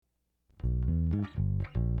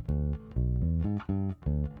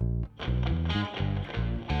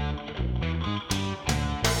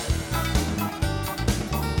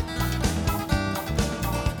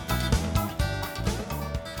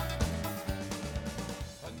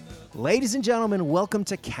Ladies and gentlemen, welcome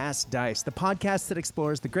to Cast Dice, the podcast that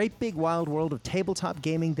explores the great big wild world of tabletop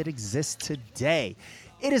gaming that exists today.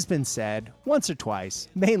 It has been said once or twice,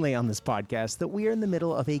 mainly on this podcast, that we are in the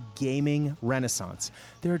middle of a gaming renaissance.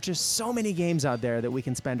 There are just so many games out there that we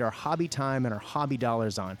can spend our hobby time and our hobby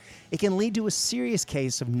dollars on. It can lead to a serious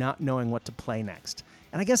case of not knowing what to play next.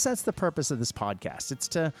 And I guess that's the purpose of this podcast. It's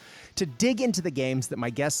to dig into the games that my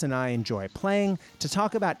guests and I enjoy playing, to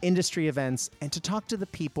talk about industry events, and to talk to the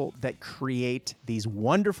people that create these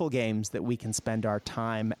wonderful games that we can spend our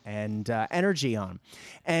time and energy on.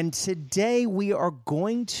 And today we are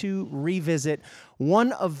going to revisit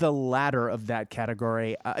one of the latter of that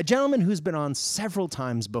category, a gentleman who's been on several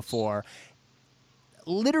times before.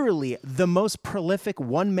 Literally the most prolific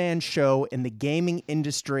one-man show in the gaming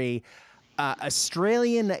industry.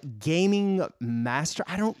 Australian gaming master.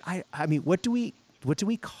 I mean, what do we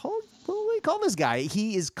call this guy?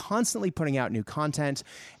 He is constantly putting out new content,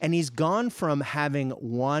 and he's gone from having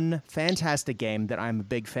one fantastic game that I'm a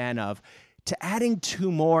big fan of to adding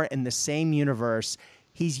two more in the same universe.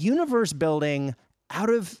 He's universe building out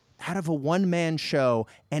of a one-man show,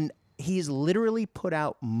 and he's literally put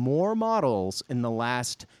out more models in the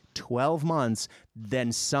last 12 months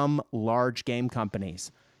than some large game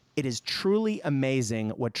companies. It is truly amazing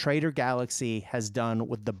what Trader Galaxy has done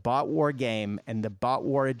with the Bot War game and the Bot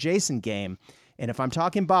War adjacent game. And if I'm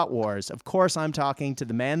talking Bot Wars, of course I'm talking to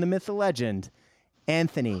the man, the myth, the legend,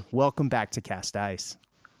 Anthony. Welcome back to Cast Dice.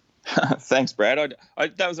 Thanks, Brad.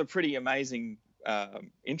 That was a pretty amazing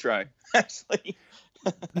intro, actually.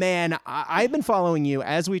 Man, I've been following you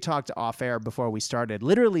as we talked off air before we started,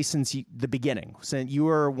 literally since the beginning. Since you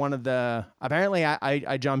were one of the, apparently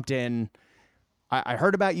I jumped in. I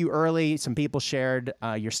heard about you early. Some people shared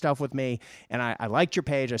your stuff with me, and I liked your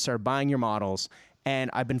page. I started buying your models,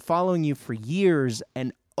 and I've been following you for years,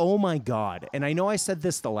 and oh my God. And I know I said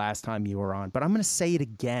this the last time you were on, but I'm going to say it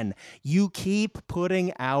again. You keep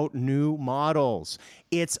putting out new models.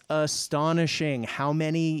 It's astonishing how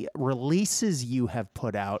many releases you have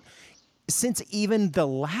put out since even the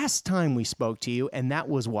last time we spoke to you, and that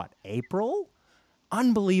was what, April?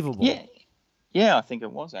 Unbelievable. Yeah, I think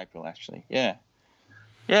it was April, actually.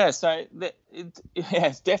 Yeah, so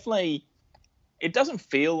it's definitely, it doesn't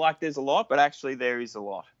feel like there's a lot, but actually there is a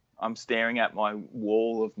lot. I'm staring at my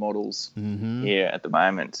wall of models here at the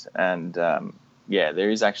moment, and there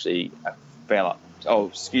is actually a fair lot. Oh,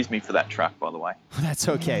 excuse me for that truck, by the way. That's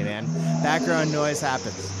okay, man. Background noise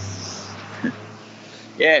happens.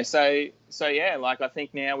 I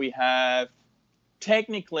think now we have,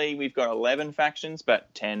 technically we've got 11 factions,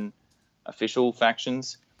 but 10 official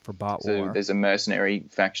factions. For Bot so War. There's a mercenary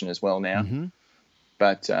faction as well now.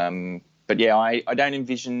 But yeah, I don't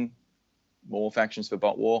envision more factions for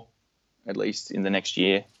Bot War, at least in the next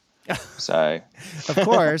year. So, of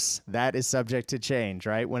course, that is subject to change,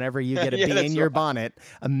 right? Whenever you get a bee in your bonnet,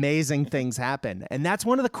 amazing things happen. And that's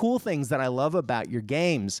one of the cool things that I love about your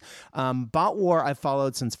games. Bot War I've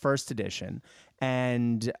followed since first edition.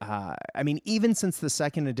 And I mean, even since the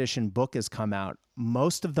second edition book has come out,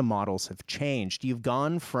 most of the models have changed. You've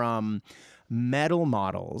gone from metal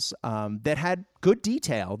models that had good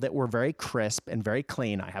detail, that were very crisp and very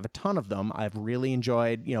clean. I have a ton of them. I've really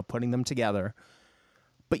enjoyed, putting them together.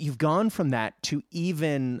 But you've gone from that to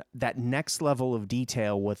even that next level of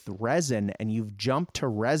detail with resin, and you've jumped to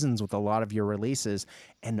resins with a lot of your releases.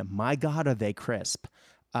 And my God, are they crisp.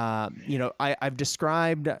 I've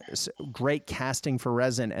described great casting for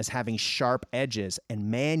resin as having sharp edges,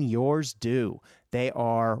 and man, yours do. They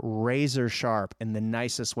are razor sharp in the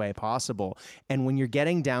nicest way possible. And when you're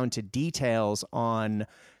getting down to details on,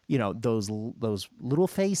 those little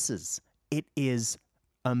faces, it is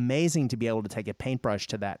amazing to be able to take a paintbrush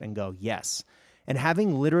to that and go, yes. And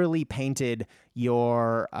having literally painted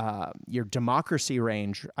your democracy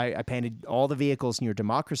range, I painted all the vehicles in your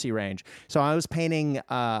democracy range. So I was painting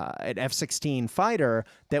an F-16 fighter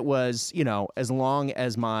that was, as long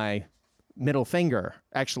as my middle finger,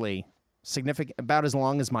 actually significant, about as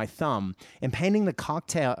long as my thumb, and painting the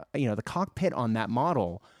cockpit on that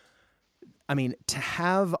model. I mean, to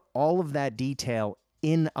have all of that detail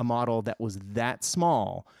in a model that was that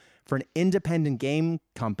small for an independent game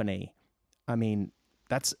company, I mean,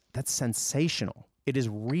 that's sensational. It is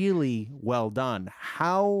really well done.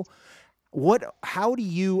 How do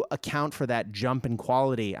you account for that jump in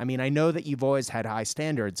quality? I mean, I know that you've always had high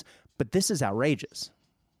standards, but this is outrageous.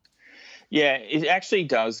 Yeah, it actually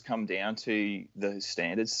does come down to the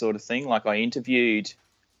standards sort of thing. Like I interviewed,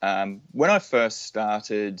 when I first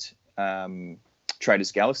started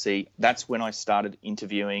Traders Galaxy, that's when I started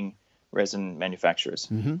interviewing resin manufacturers.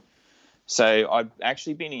 So I've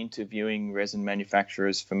actually been interviewing resin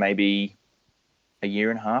manufacturers for maybe a year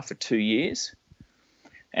and a half or 2 years.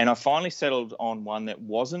 And I finally settled on one that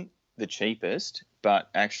wasn't the cheapest, but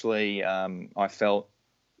actually I felt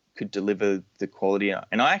could deliver the quality.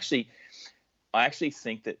 And I actually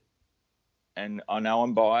think that, and I know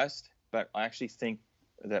I'm biased, but I actually think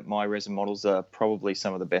that my resin models are probably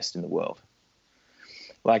some of the best in the world.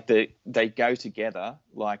 Like they go together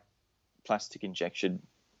like plastic injection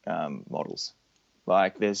models.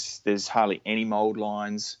 Like there's hardly any mold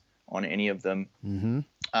lines on any of them. Mm-hmm.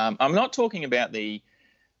 I'm not talking about the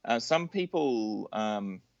some people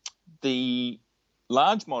the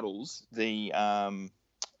large models, the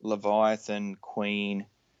Leviathan, Queen,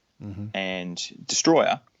 and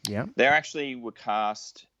Destroyer. Yeah, they actually were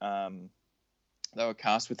cast. They were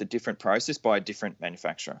cast with a different process by a different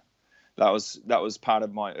manufacturer. That was part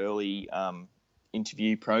of my early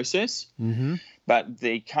interview process. Mm-hmm. But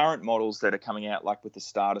the current models that are coming out, like with the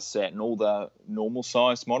starter set and all the normal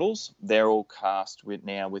size models, they're all cast with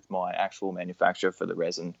my actual manufacturer for the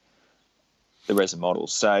resin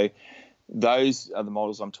models. So those are the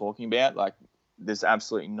models I'm talking about. Like there's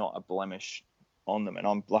absolutely not a blemish on them, and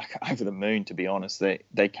I'm like over the moon, to be honest.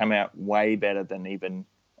 They come out way better than even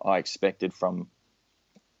I expected from,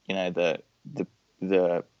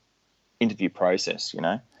 the interview process,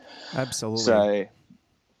 Absolutely.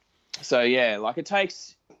 So yeah, like it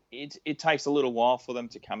takes a little while for them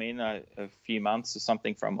to come in, a few months or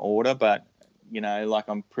something from order, but like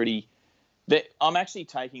I'm actually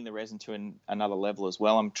taking the resin to another level as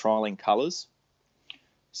well. I'm trialing colors.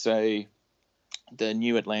 So the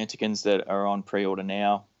new Atlanticans that are on pre-order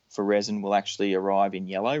now for resin will actually arrive in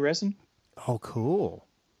yellow resin. Oh, cool.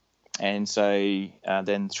 And so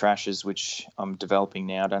then Trashes, which I'm developing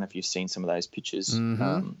now, I don't know if you've seen some of those pictures.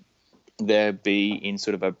 Mm-hmm. They'll be in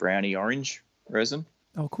sort of a browny orange resin.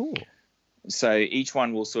 Oh, cool. So each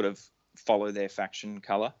one will sort of follow their faction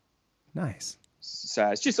color. Nice. So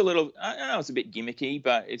it's just a little, I don't know, it's a bit gimmicky,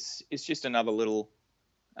 but it's just another little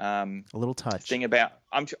a little touch thing about,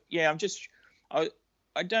 I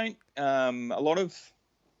don't, a lot of,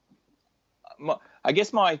 I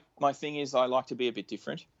guess my thing is I like to be a bit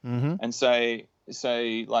different. Mm-hmm. And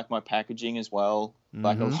so like my packaging as well,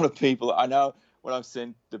 like a lot of people, I know when I've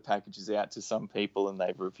sent the packages out to some people and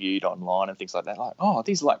they've reviewed online and things like that, like, oh,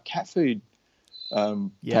 these are like cat food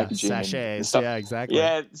packaging. Sachets. And stuff. Yeah, exactly.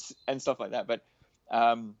 Yeah, and stuff like that. But,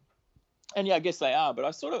 and yeah, I guess they are, but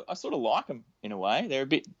I sort of like them in a way.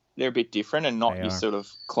 They're a bit different and not your sort of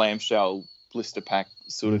clamshell blister pack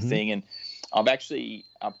sort of thing. And I've actually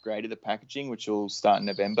upgraded the packaging, which will start in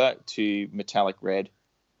November, to metallic red,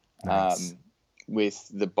 nice. with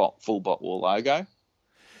the full Botwar logo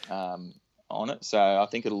on it. So I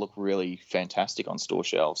think it'll look really fantastic on store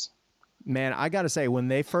shelves. Man, I got to say, when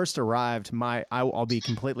they first arrived, I'll be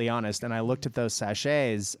completely honest, and I looked at those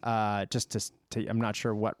sachets just to I'm not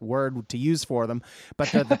sure what word to use for them, but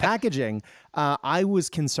the packaging, I was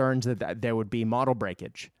concerned that there would be model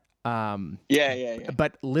breakage. Yeah.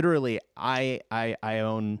 But literally, I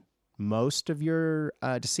own most of your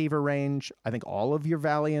Deceiver range. I think all of your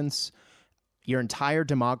Valiants, your entire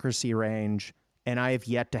Democracy range, and I have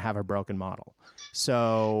yet to have a broken model.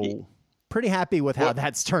 So pretty happy with how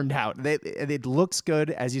that's turned out. It looks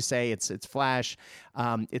good, as you say. It's flash.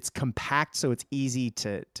 It's compact, so it's easy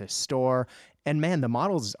to store. And man, the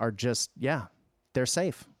models are just they're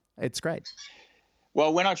safe. It's great.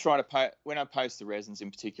 Well, when I post the resins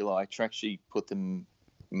in particular, I actually put them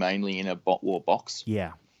mainly in a Botwar box.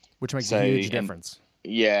 Yeah, which makes a huge difference.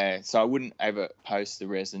 Yeah, so I wouldn't ever post the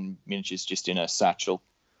resin miniatures just in a satchel,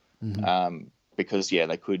 because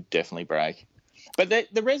they could definitely break. But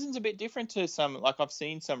the resin's a bit different to some. Like I've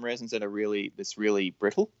seen some resins that are really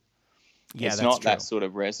brittle. Yeah, it's not true. That sort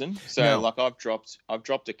of resin. So like I've dropped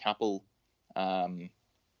a couple.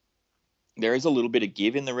 There is a little bit of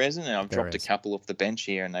give in the resin, and I've dropped a couple off the bench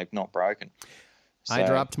here, and they've not broken. So, I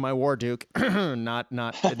dropped my War Duke, not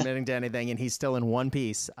admitting to anything, and he's still in one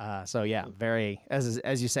piece. So yeah, very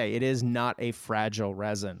as you say, it is not a fragile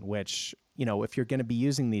resin. Which if you're going to be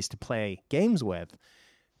using these to play games with,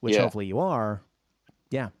 which hopefully you are,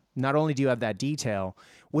 not only do you have that detail,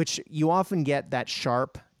 which you often get that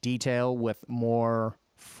sharp detail with more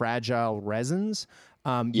fragile resins.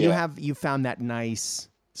 You found that nice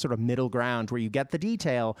sort of middle ground where you get the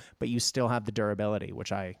detail, but you still have the durability,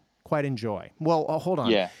 which I quite enjoy. Well, hold on.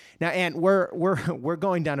 Yeah. Now, and we're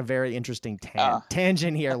going down a very interesting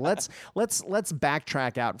tangent here. Let's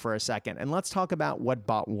backtrack out for a second and let's talk about what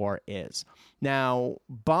Botwar is. Now,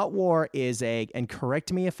 Botwar is and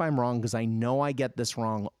correct me if I'm wrong, because I know I get this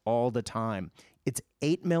wrong all the time. It's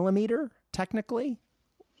 8mm technically.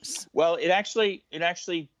 Well, it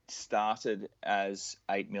actually started as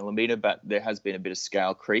 8mm, but there has been a bit of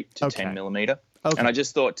scale creep to 10mm. Okay. And I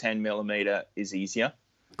just thought 10mm is easier.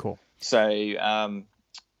 Cool. So,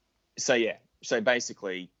 so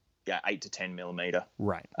basically, 8 to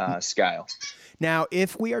 10mm scale. Now,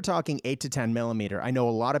 if we are talking 8 to 10mm, I know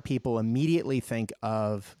a lot of people immediately think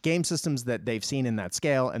of game systems that they've seen in that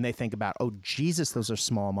scale, and they think about, oh, Jesus, those are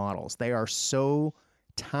small models. They are so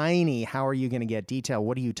tiny. How are you going to get detail?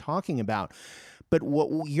 What are you talking about? But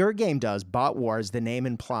what your game does, Bot Wars, the name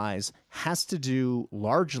implies, has to do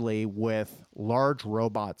largely with large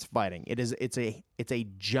robots fighting. It's a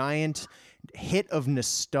giant hit of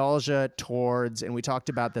nostalgia towards, and we talked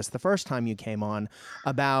about this the first time you came on,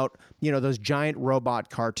 about, you know, those giant robot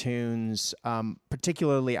cartoons.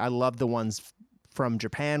 Particularly, I love the ones from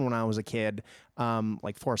Japan when I was a kid,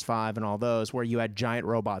 like Force 5 and all those, where you had giant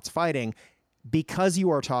robots fighting. Because you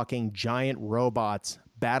are talking giant robots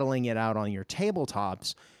battling it out on your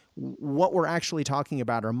tabletops, what we're actually talking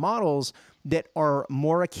about are models that are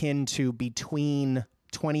more akin to between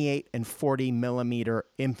 28 and 40 millimeter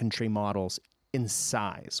infantry models in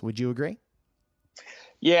size. Would you agree?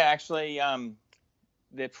 Yeah, actually,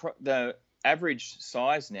 the average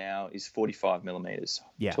size now is 45 millimeters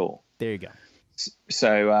tall. There you go.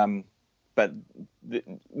 So, but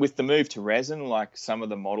with the move to resin, like, some of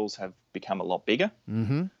the models have become a lot bigger.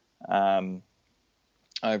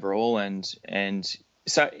 Overall, and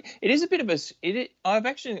so it is a bit of I've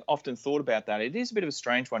actually often thought about that. It is a bit of a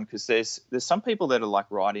strange one, because there's some people that are like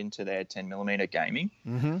right into their 10mm gaming,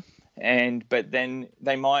 but then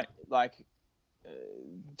they might like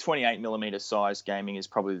 28mm size gaming is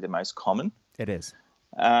probably the most common. It is.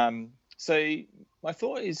 So my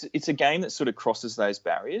thought is it's a game that sort of crosses those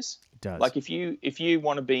barriers. It does. Like if you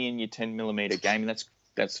want to be in your 10mm gaming,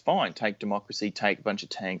 that's fine. Take Democracy, take a bunch of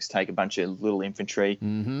tanks, take a bunch of little infantry,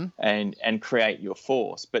 and create your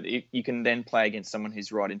force. But you can then play against someone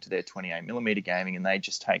who's right into their 28mm gaming, and they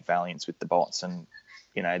just take Valiants with the bots, and,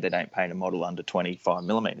 you know, they don't paint a model under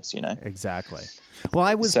 25mm, you know? Exactly. Well,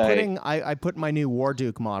 I put my new War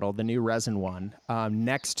Duke model, the new resin one,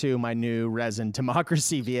 next to my new resin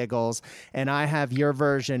Democracy vehicles, and I have your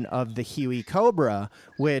version of the Huey Cobra,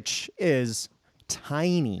 which is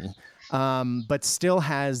tiny, but still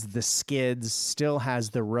has the skids, still has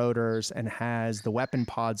the rotors, and has the weapon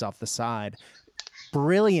pods off the side.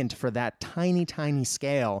 Brilliant for that tiny, tiny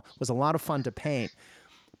scale. Was a lot of fun to paint.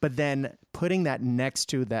 But then putting that next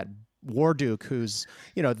to that War Duke, who's,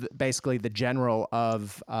 you know, basically the general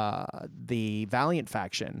of the Valiant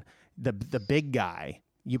faction, the big guy,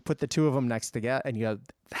 you put the two of them next together and you go,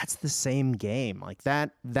 that's the same game. Like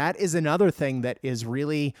that is another thing that is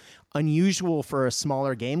really unusual for a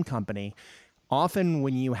smaller game company. Often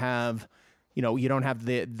when you have, you know, you don't have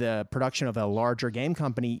the production of a larger game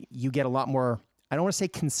company, you get a lot more, I don't want to say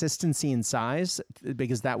consistency in size,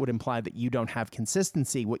 because that would imply that you don't have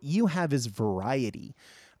consistency. What you have is variety.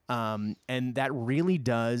 And that really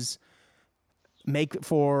does make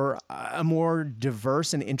for a more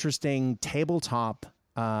diverse and interesting tabletop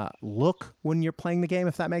look when you're playing the game,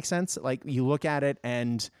 if that makes sense. Like, you look at it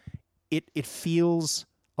and it feels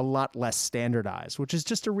a lot less standardized, which is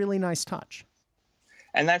just a really nice touch.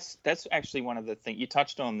 And that's actually one of the things you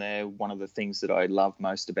touched on there. One of the things that I love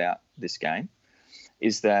most about this game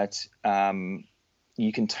is that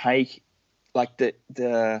you can take like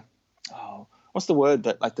the what's the word,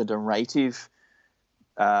 that like the narrative,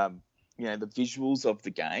 you know, the visuals of the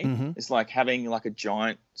game. It's like having like a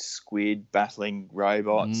giant squid battling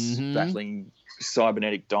robots, battling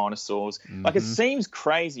cybernetic dinosaurs. Like, it seems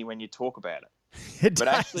crazy when you talk about it, but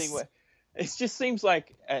actually it just seems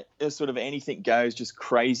like a sort of anything goes, just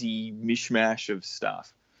crazy mishmash of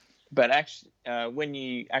stuff. But actually, when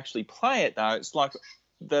you actually play it, though, it's like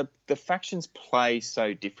the factions play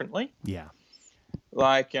so differently. Yeah.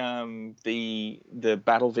 Like the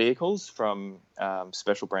battle vehicles from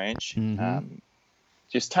Special Branch,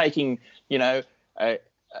 just taking, you know, a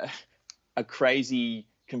crazy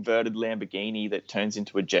converted Lamborghini that turns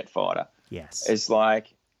into a jet fighter. Yes, it's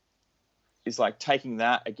like taking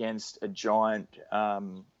that against a giant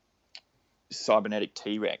cybernetic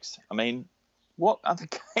T-Rex. I mean, what other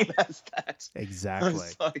game has that? Exactly.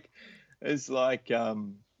 It's like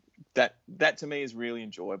that to me is really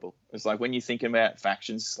enjoyable. It's like when you're thinking about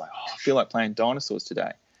factions, it's like, oh, I feel like playing dinosaurs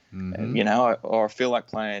today, you know, or I feel like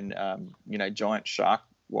playing, you know, giant shark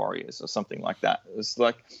warriors or something like that. It's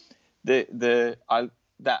like that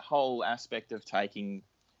whole aspect of taking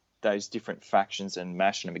those different factions and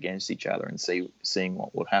mashing them against each other and seeing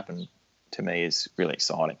what would happen, to me, is really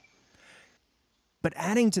exciting. But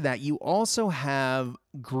adding to that, you also have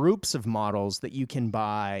groups of models that you can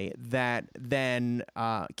buy that then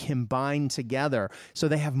combine together. So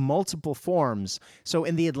they have multiple forms. So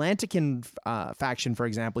in the Atlantean faction, for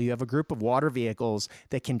example, you have a group of water vehicles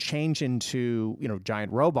that can change into,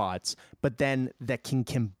 giant robots, but then that can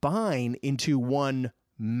combine into one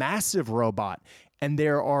massive robot. And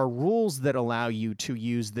there are rules that allow you to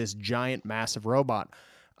use this giant, massive robot.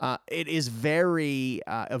 It is very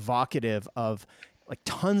evocative of like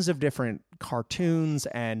tons of different cartoons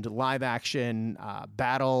and live action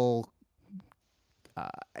battle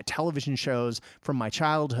television shows from my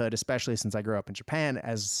childhood, especially since I grew up in Japan,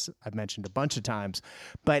 as I've mentioned a bunch of times.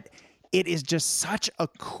 But it is just such a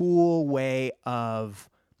cool way of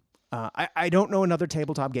I don't know another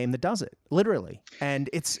tabletop game that does it, literally. And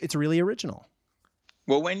it's really original.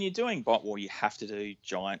 Well, when you're doing Bot War, you have to do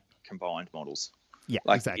giant combined models. Yeah,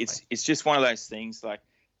 like, exactly. It's just one of those things like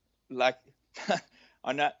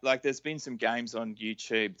I know, like, there's been some games on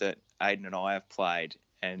YouTube that Aiden and I have played,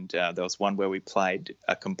 and there was one where we played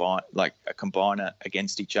a combiner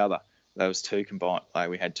against each other. There was two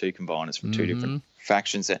we had two combiners from two different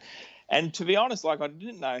factions, and to be honest, like, I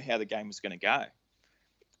didn't know how the game was going to go,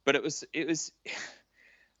 but it was.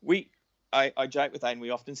 I joke with Aiden. We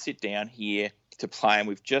often sit down here to play, and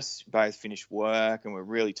we've just both finished work, and we're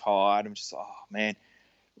really tired. I'm just, oh man,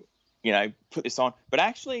 put this on. But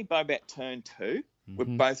actually, by about turn 2. We're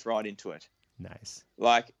both right into it. Nice.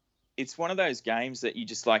 Like, it's one of those games that you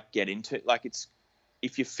just like get into. Like, it's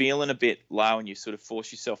if you're feeling a bit low and you sort of force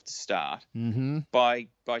yourself to start, by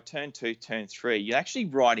turn 2, turn 3, you're actually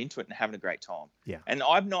right into it and having a great time. Yeah. And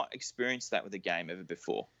I've not experienced that with a game ever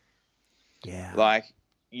before. Yeah. Like,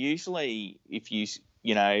 usually if you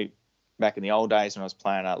back in the old days when I was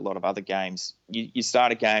playing a lot of other games, you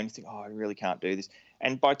start a game, you think, oh, I really can't do this.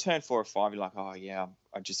 And by turn 4 or 5, you're like, oh yeah,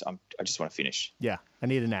 I just want to finish. Yeah, I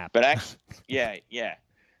need a nap. But actually, yeah.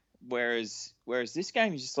 Whereas this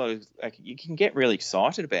game, you just sort of like you can get really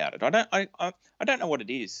excited about it. I don't know what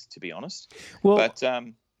it is, to be honest. Well, but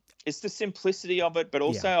it's the simplicity of it. But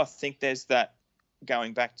also, I think there's that,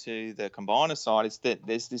 going back to the combiner side, is that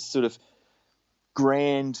there's this sort of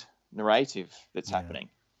grand narrative that's happening,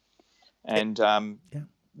 and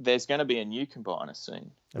there's going to be a new combiner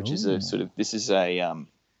soon, which is a sort of this is an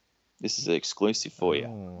exclusive for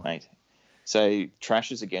you, mate. So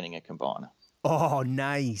Trashers are getting a combiner. Oh,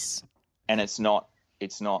 nice. And it's not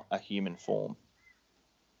a human form.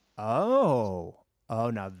 Oh,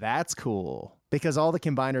 now that's cool, because all the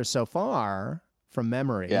combiners so far, from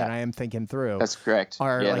memory, and I am thinking through, that's correct,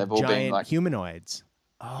 are like giant humanoids.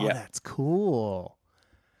 Oh, that's cool.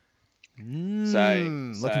 So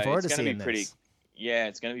looking forward to seeing this.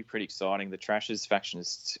 It's going to be pretty exciting. The Trashers faction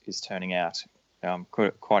is turning out. I'm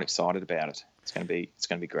quite excited about it. It's going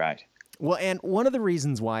to be great. Well, and one of the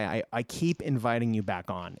reasons why I keep inviting you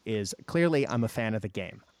back on is clearly I'm a fan of the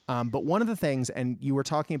game. But one of the things, and you were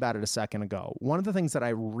talking about it a second ago, one of the things that I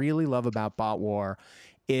really love about Bot War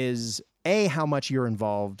is how much you're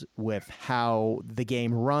involved with how the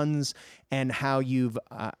game runs and how you've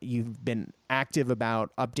been active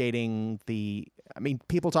about updating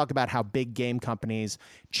people talk about how big game companies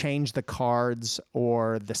change the cards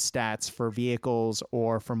or the stats for vehicles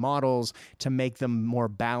or for models to make them more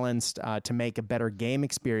balanced, to make a better game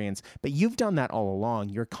experience. But you've done that all along.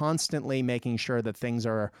 You're constantly making sure that things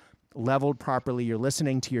are leveled properly. You're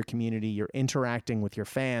listening to your community. You're interacting with your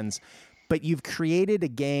fans. But you've created a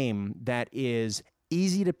game that is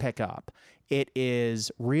easy to pick up. It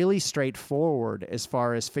is really straightforward as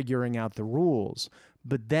far as figuring out the rules,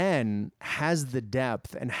 but then has the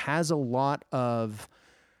depth and has a lot of,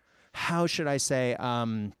 how should I say,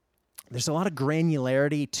 there's a lot of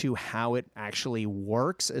granularity to how it actually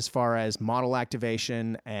works as far as model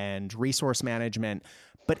activation and resource management,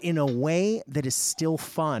 but in a way that is still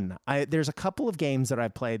fun. There's a couple of games that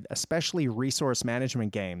I've played, especially resource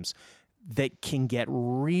management games, that can get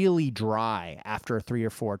really dry after 3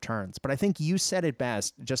 or 4 turns. But I think you said it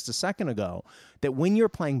best just a second ago, that when you're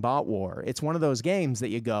playing Bot War, it's one of those games that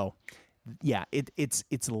you go, yeah,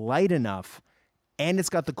 it's light enough, and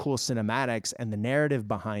it's got the cool cinematics and the narrative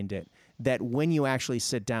behind it, that when you actually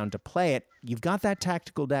sit down to play it, you've got that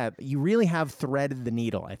tactical depth. You really have threaded the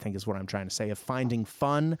needle, I think is what I'm trying to say, of finding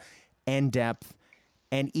fun and depth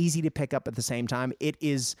and easy to pick up at the same time. It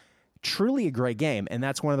is truly a great game, and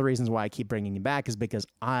that's one of the reasons why I keep bringing you back, is because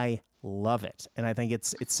I love it, and I think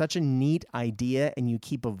it's such a neat idea, and you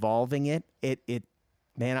keep evolving it.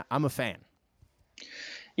 Man, I'm a fan.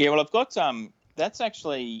 Yeah, well, I've got that's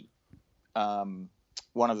actually one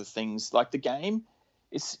of the things. Like, the game,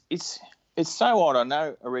 it's so odd. I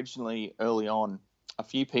know originally early on, a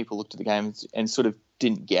few people looked at the game and sort of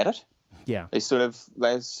didn't get it. Yeah. They're sort of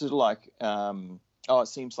like, it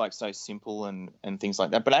seems like so simple and things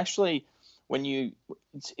like that. But actually,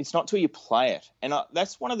 it's not till you play it. And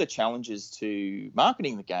that's one of the challenges to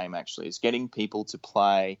marketing the game, actually, is getting people to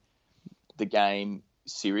play the game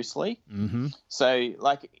seriously. Mm-hmm. So,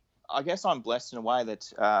 like, I guess I'm blessed in a way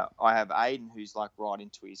that I have Aiden, who's like right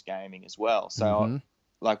into his gaming as well. So,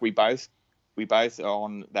 like, we both are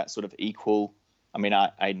on that sort of equal. I mean,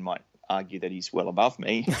 Aiden might argue that he's well above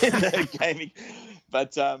me in the gaming,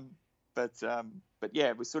 but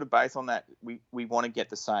yeah, we're sort of both on that. We want to get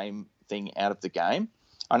the same thing out of the game.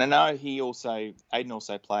 And I know Aiden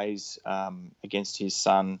also plays against his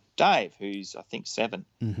son Dave, who's I think 7,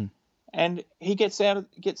 and he gets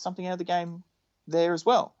something out of the game there as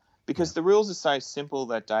well, because the rules are so simple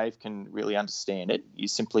that Dave can really understand it. You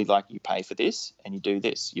simply you pay for this and you do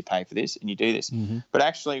this, you pay for this and you do this. But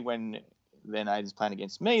actually, when then Aiden's playing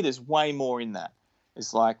against me, there's way more in that.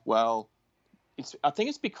 It's like, well, I think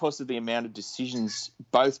it's because of the amount of decisions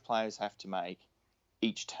both players have to make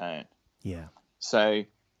each turn. Yeah. So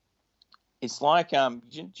it's like, do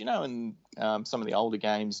you know, in some of the older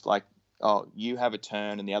games, like, you have a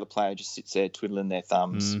turn and the other player just sits there twiddling their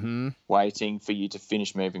thumbs, waiting for you to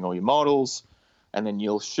finish moving all your models, and then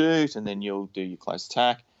you'll shoot, and then you'll do your close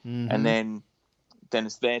attack, and then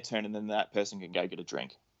it's their turn, and then that person can go get a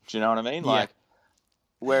drink. Do you know what I mean? Yeah. Like,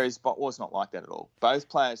 whereas Bot War's not like that at all. Both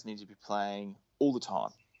players need to be playing all the time.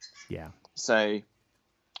 Yeah. So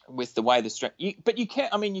with the way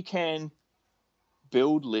you can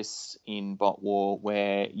build lists in Bot War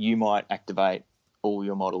where you might activate all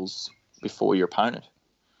your models before your opponent.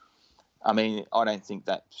 I mean, I don't think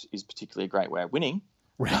that is particularly a great way of winning,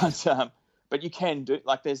 but you can do,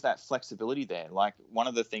 like, there's that flexibility there. Like, one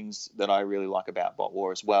of the things that I really like about Bot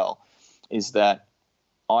War as well is that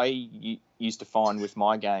I used to find with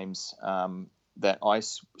my games that I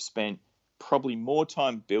spent probably more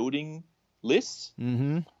time building lists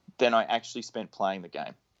than I actually spent playing the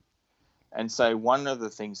game. And so one of the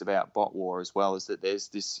things about Bot War as well is that there's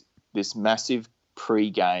this massive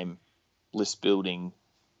pre-game list building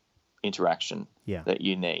interaction that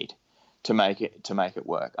you need to make it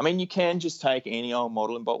work. I mean, you can just take any old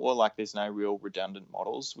model in Bot War, like there's no real redundant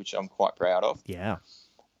models, which I'm quite proud of. Yeah.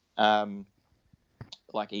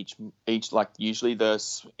 Like each like usually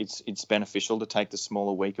it's beneficial to take the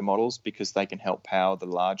smaller, weaker models because they can help power the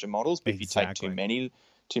larger models. But if you take too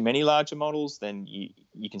many larger models, then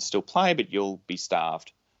you can still play, but you'll be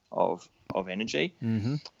starved of energy.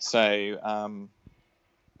 So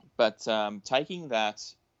taking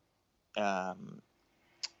that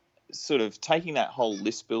taking that whole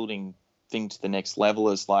list building thing to the next level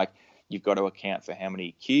is like, you've got to account for how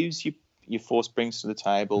many cubes your force brings to the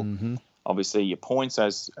table. Obviously your points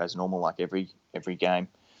as normal, like every game.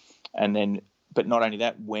 And then, but not only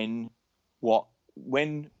that, when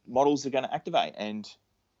models are going to activate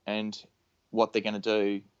and what they're going to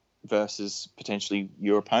do versus potentially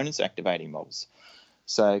your opponent's activating models.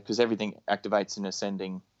 So, because everything activates in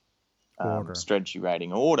ascending strategy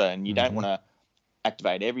rating order, and you don't want to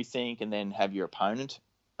activate everything and then have your opponent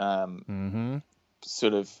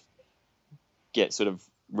sort of get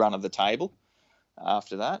run of the table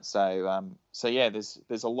after that. So yeah,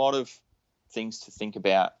 there's a lot of things to think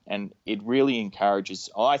about, and it really encourages,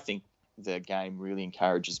 I think the game really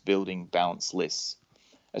encourages building balanced lists,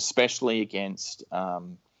 especially against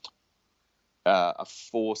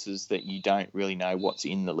forces that you don't really know what's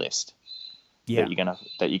in the list that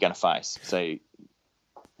you're gonna face. So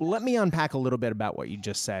let me unpack a little bit about what you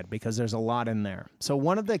just said, because there's a lot in there. So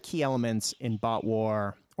one of the key elements in Bot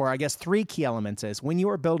War, or I guess 3 key elements, is when you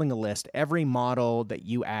are building a list, every model that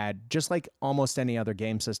you add, just like almost any other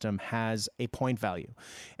game system, has a point value.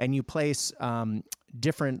 And you place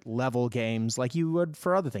different level games like you would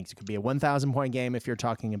for other things. It could be a 1,000 point game if you're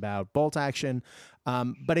talking about bolt action.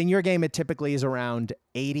 But in your game, it typically is around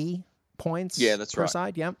 80 points per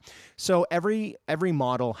side. Yeah. So every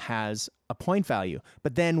model has a point value,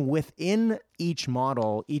 but then within each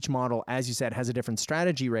model, as you said, has a different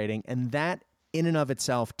strategy rating, and that in and of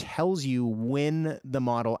itself tells you when the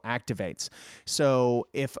model activates. So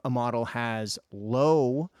if a model has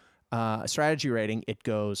low strategy rating, it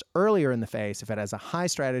goes earlier in the phase. If it has a high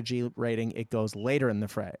strategy rating, it goes later in the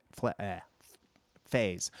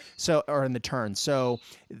phase. So, or in the turn. So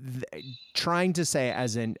trying to say,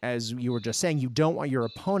 as you were just saying, you don't want your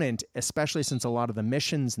opponent, especially since a lot of the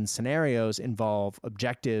missions and scenarios involve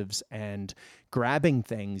objectives and grabbing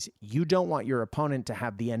things, you don't want your opponent to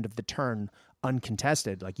have the end of the turn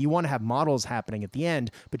uncontested. Like, you want to have models happening at the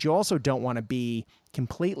end, but you also don't want to be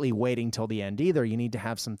completely waiting till the end either. You need to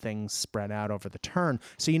have some things spread out over the turn.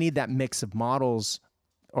 So you need that mix of models,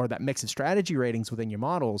 or that mix of strategy ratings within your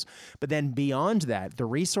models. But then beyond that, the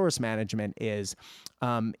resource management is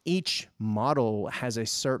each model has a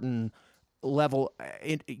certain level.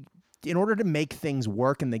 In order to make things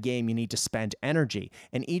work in the game, you need to spend energy,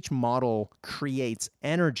 and each model creates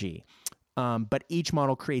energy. But each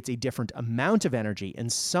model creates a different amount of energy,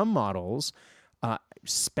 and some models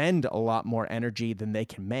spend a lot more energy than they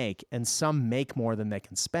can make, and some make more than they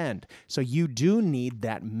can spend. So you do need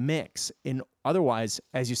that mix. Otherwise,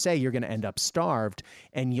 as you say, you're going to end up starved,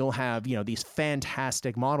 and you'll have, these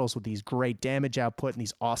fantastic models with these great damage output and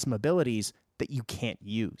these awesome abilities that you can't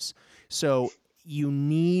use. So you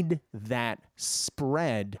need that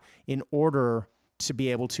spread in order to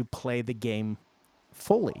be able to play the game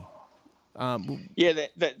fully.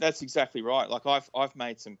 That's exactly right. Like, I've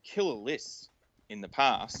made some killer lists in the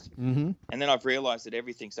past, and then I've realized that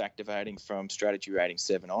everything's activating from strategy rating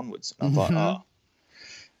 7 onwards. And I'm like,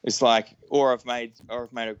 it's like, or I've made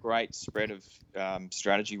a great spread of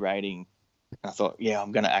strategy rating. And I thought,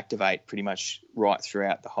 I'm going to activate pretty much right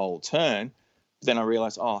throughout the whole turn. But then I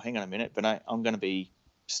realized, hang on a minute, but I'm going to be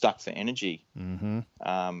stuck for energy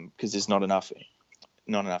because there's not enough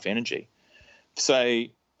energy. So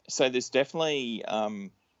there's definitely a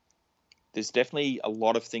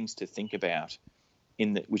lot of things to think about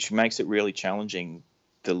which makes it really challenging,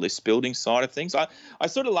 the list building side of things. I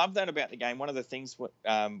sort of love that about the game. One of the things with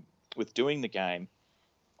doing the game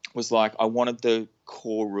was, like, I wanted the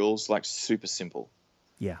core rules like super simple.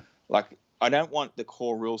 Yeah. Like, I don't want the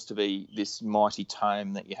core rules to be this mighty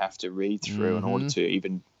tome that you have to read through in order to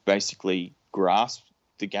even basically grasp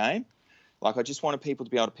the game. Like, I just wanted people to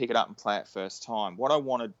be able to pick it up and play it first time. What I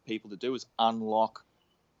wanted people to do is unlock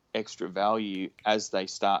extra value as they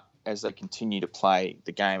continue to play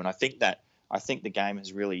the game. And I think the game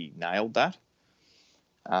has really nailed that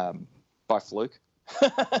by fluke.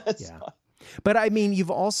 Yeah. But I mean,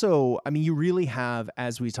 you really have,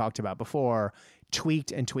 as we talked about before,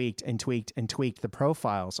 tweaked the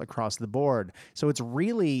profiles across the board. So it's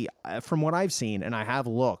really, from what I've seen, and I have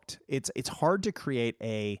looked, it's hard to create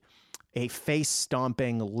a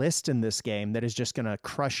face-stomping list in this game that is just going to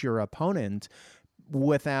crush your opponent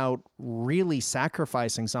without really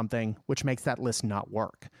sacrificing something, which makes that list not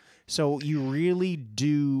work. So you really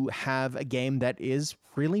do have a game that is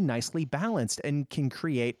really nicely balanced and can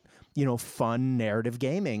create, fun narrative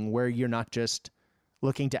gaming where you're not just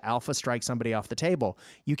looking to alpha strike somebody off the table.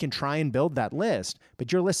 You can try and build that list,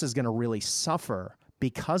 but your list is going to really suffer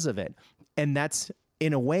because of it. And that's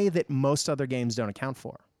in a way that most other games don't account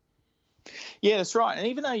for. Yeah, that's right. And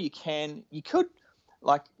even though you could,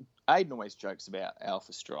 like, Aiden always jokes about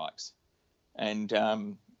alpha strikes,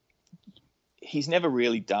 and he's never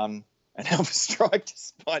really done an alpha strike,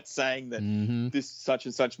 despite saying that this such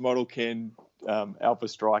and such model can alpha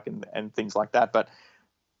strike and things like that. But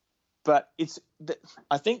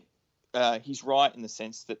I think he's right in the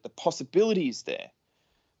sense that the possibility is there,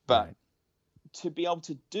 but to be able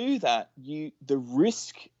to do that, the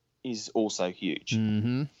risk is also huge.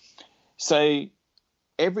 So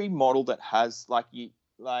every model that has I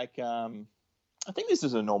think this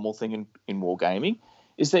is a normal thing in wargaming,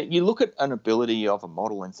 is that you look at an ability of a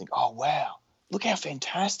model and think, oh, wow, look how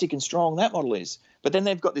fantastic and strong that model is. But then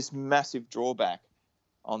they've got this massive drawback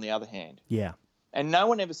on the other hand. Yeah. And no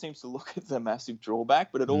one ever seems to look at the massive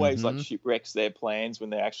drawback, but it always like shipwrecks their plans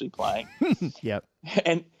when they're actually playing. Yep.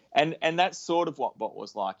 And that's sort of what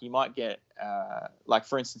was like. You might get, like,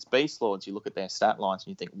 for instance, Beast Lords, you look at their stat lines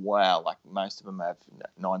and you think, wow, like, most of them have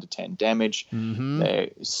 9 to 10 damage. They're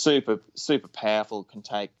super, super powerful, can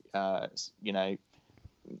take,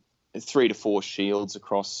 3 to 4 shields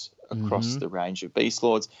across the range of Beast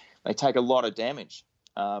Lords. They take a lot of damage.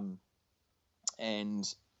 And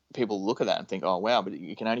people look at that and think, oh, wow, but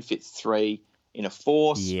you can only fit 3 in a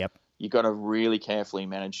force. Yep. You've got to really carefully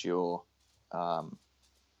manage your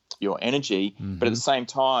energy. But at the same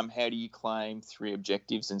time, how do you claim 3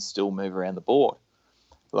 objectives and still move around the board?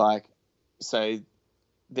 Like, so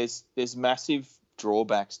there's massive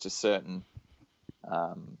drawbacks to certain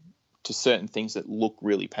things that look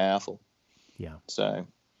really powerful. Yeah. So,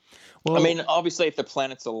 well, I mean, obviously, if the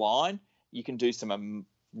planets align, you can do some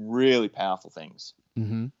really powerful things.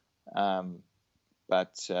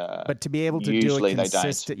 But to be able to do it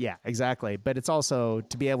consistent, yeah, exactly. But it's also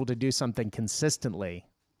to be able to do something consistently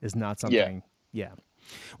is not something. Yeah.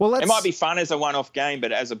 Well, it might be fun as a one-off game,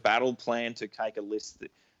 but as a battle plan to take a list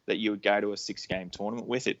that you would go to a 6-game tournament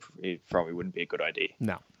with, it probably wouldn't be a good idea.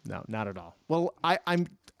 No, No, not at all. Well, I'm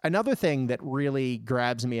another thing that really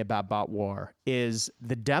grabs me about Bot War is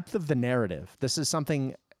the depth of the narrative. This is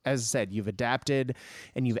something, as I said, you've adapted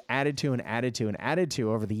and you've added to and added to and added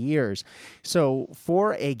to over the years. So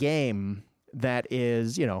for a game that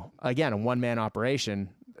is, again, a one-man operation,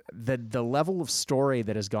 the level of story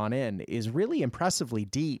that has gone in is really impressively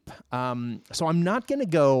deep. So I'm not going to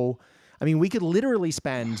go. I mean, we could literally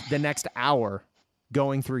spend the next hour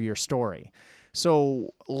going through your story.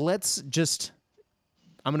 So let's just.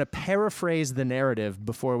 I'm going to paraphrase the narrative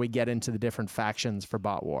before we get into the different factions for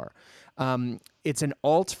Bot War. It's an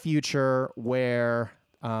alt future where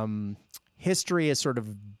history is sort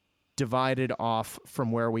of divided off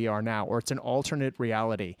from where we are now, or it's an alternate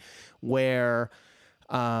reality where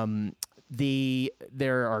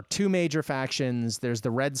there are two major factions. There's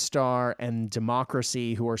the Red Star and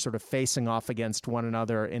Democracy, who are sort of facing off against one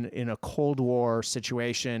another in a Cold War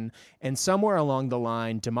situation. And somewhere along the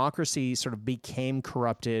line, Democracy sort of became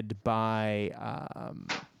corrupted by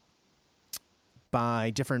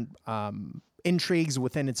different intrigues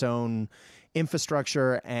within its own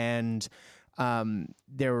infrastructure, and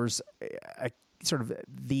there was a sort of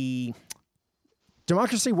the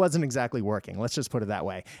Democracy wasn't exactly working. Let's just put it that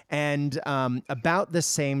way. And about the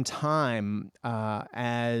same time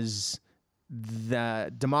as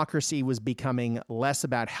the Democracy was becoming less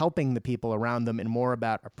about helping the people around them and more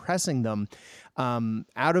about oppressing them,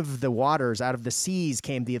 out of the waters, out of the seas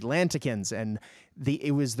came the Atlanticans, and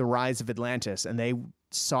it was the rise of Atlantis, and they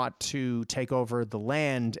sought to take over the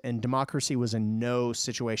land, and Democracy was in no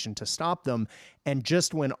situation to stop them. And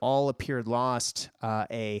just when all appeared lost,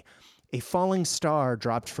 a falling star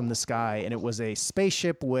dropped from the sky, and it was a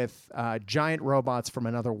spaceship with giant robots from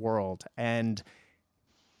another world. And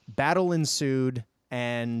battle ensued,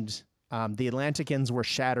 and the Atlanticans were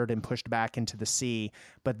shattered and pushed back into the sea.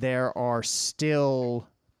 But there are still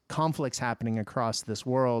conflicts happening across this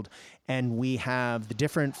world, and we have the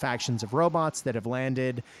different factions of robots that have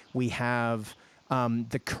landed. We have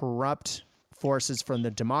the corrupt forces from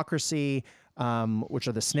the Democracy, which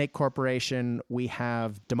are the Snake Corporation. We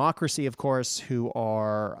have Democracy, of course, who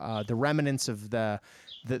are the remnants of the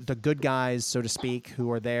good guys, so to speak,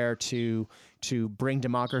 who are there to bring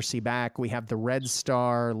Democracy back. We have the Red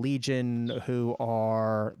Star Legion, who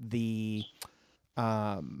are the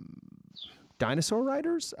dinosaur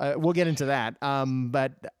riders. We'll get into that.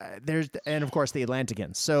 But and of course the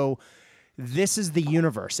Atlanticans. So this is the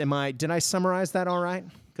universe. Did I summarize that all right?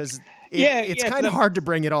 Because it's kind of hard to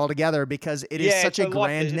bring it all together because it is such a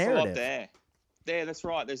grand narrative. A lot there. That's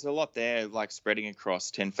right. There's a lot there, like spreading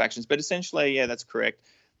across 10 factions. But essentially, yeah, that's correct.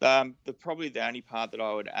 Probably the only part that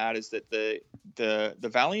I would add is that the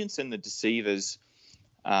Valiants and the Deceivers,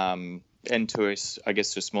 and to a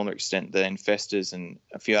smaller extent, the Infestors and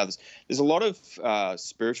a few others. There's a lot of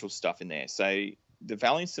spiritual stuff in there. So the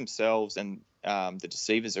Valiants themselves and the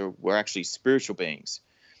Deceivers were actually spiritual beings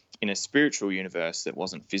in a spiritual universe that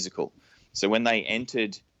wasn't physical. So when they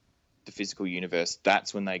entered the physical universe,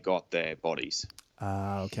 that's when they got their bodies.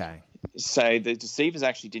 Okay. So the Deceivers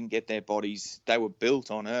actually didn't get their bodies. They were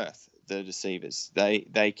built on Earth, the Deceivers. They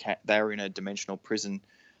were in a dimensional prison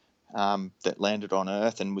that landed on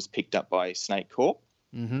Earth and was picked up by Snake Corp.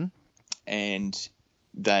 Mm-hmm. And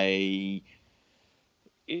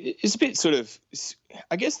it's a bit sort of,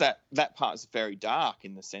 I guess that part is very dark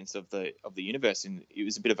in the sense of the universe, and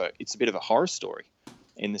it's a bit of a horror story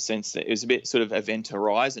in the sense that it was a bit sort of Event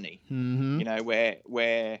Horizon-y, mm-hmm.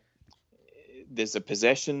 Where there's a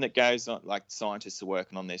possession that goes on, like scientists are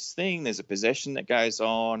working on this thing. There's a possession that goes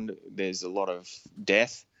on. There's a lot of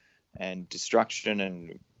death and destruction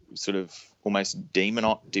and sort of almost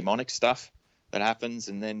demonic stuff that happens,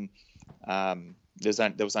 and then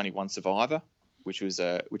there was only one survivor, which was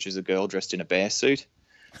a girl dressed in a bear suit.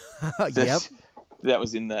 Yep. That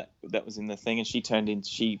was in the thing, and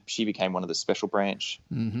she became one of the special branch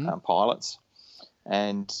mm-hmm. Pilots,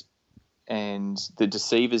 and the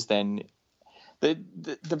Deceivers then the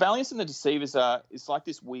Valiants and the Deceivers it's like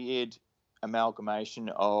this weird amalgamation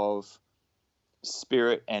of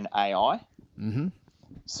spirit and AI. Mm-hmm.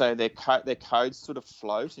 So their codes sort of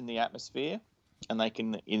float in the atmosphere, and they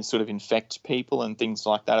can sort of infect people and things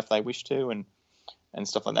like that if they wish to, and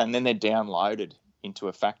stuff like that. And then they're downloaded into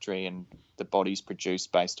a factory, and the body's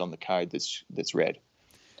produced based on the code that's read.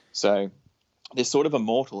 So they're sort of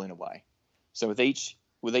immortal in a way. So with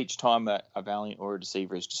each time a Valiant or a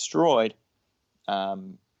Deceiver is destroyed,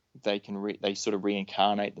 they sort of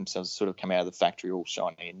reincarnate themselves, sort of come out of the factory all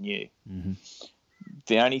shiny and new. Mm-hmm.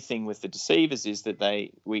 The only thing with the Deceivers is that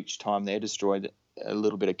each time they're destroyed, a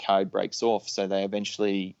little bit of code breaks off, so they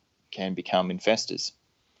eventually can become Infestors.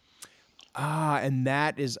 And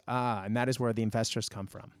that is where the infestors come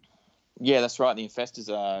from. Yeah, that's right. The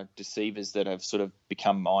infestors are deceivers that have sort of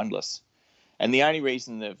become mindless. And the only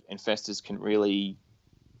reason the infestors can really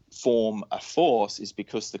form a force is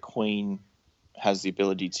because the queen has the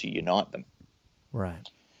ability to unite them. Right.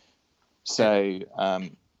 So,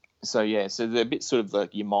 so they're a bit sort of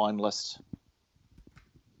like your mindless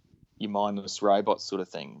robot sort of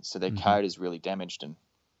thing. So their code is really damaged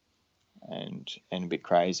and a bit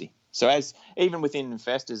crazy. So as even within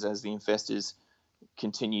infestors, as the infestors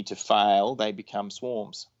continue to fail, they become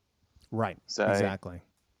swarms. Right. So, exactly.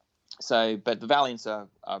 So, but the Valiants are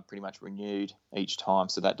pretty much renewed each time,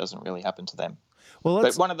 so that doesn't really happen to them. Well,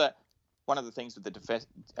 but one of the things with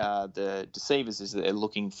the deceivers is that they're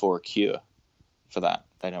looking for a cure for that.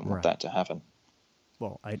 They don't want that to happen.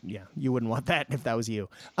 Well, you wouldn't want that if that was you.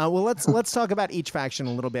 Well, let's talk about each faction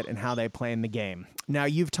a little bit and how they play in the game. Now,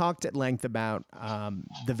 you've talked at length about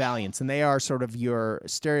the Valiants, and they are sort of your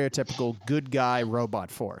stereotypical good guy robot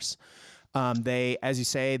force. They, as you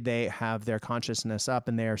say, they have their consciousness up,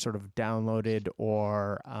 and they are sort of downloaded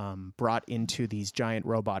or brought into these giant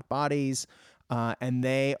robot bodies, and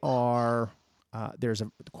they are. There's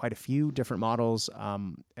quite a few different models,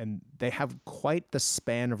 and they have quite the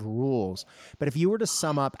span of rules. But if you were to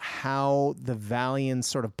sum up how the Valiants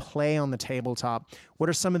sort of play on the tabletop, what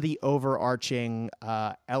are some of the overarching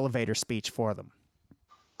elevator speech for them?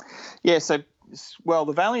 Yeah,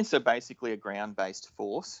 the Valiants are basically a ground-based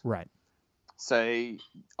force. Right. So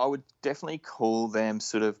I would definitely call them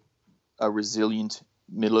sort of a resilient,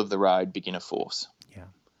 middle-of-the-road beginner force. Yeah.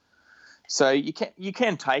 So you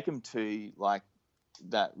can take them to like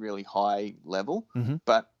that really high level,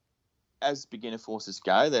 but as beginner forces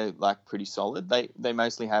go, they're like pretty solid. They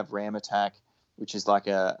mostly have ram attack, which is like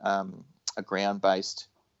a ground-based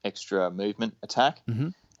extra movement attack,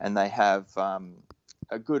 and they have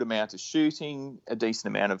a good amount of shooting, a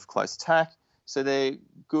decent amount of close attack. So they're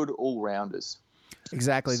good all-rounders.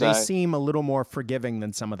 Exactly. They seem a little more forgiving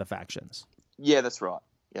than some of the factions. Yeah, that's right.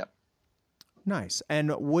 Yep. Nice.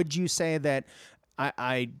 And would you say that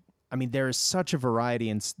I mean, there is such a variety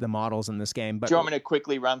in the models in this game. But do you want me to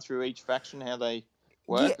quickly run through each faction, how they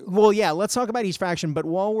work? Yeah, let's talk about each faction. But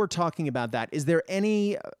while we're talking about that, is there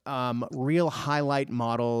any real highlight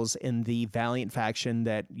models in the Valiant faction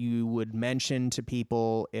that you would mention to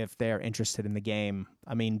people if they're interested in the game?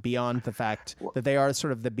 I mean, beyond the fact that they are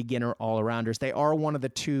sort of the beginner all-arounders, they are one of the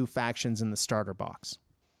two factions in the starter box.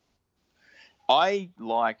 I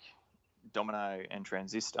like Domino and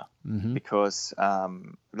Transistor because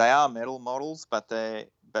they are metal models, but the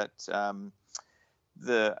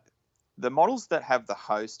models that have the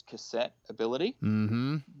host cassette ability,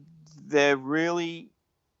 they're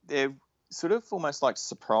sort of almost like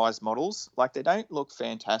surprise models. Like they don't look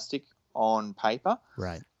fantastic on paper,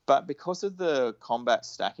 right? But because of the combat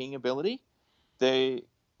stacking ability, they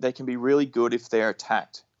can be really good if they're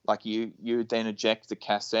attacked. Like you then eject the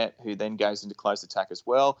cassette, who then goes into close attack as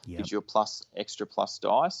well. Gives you a extra plus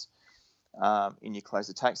dice in your close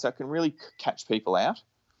attack, so it can really catch people out.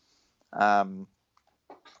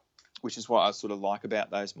 Which is what I sort of like about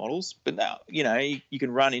those models. But now, you can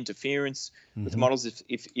run interference with the models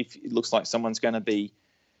if it looks like someone's going to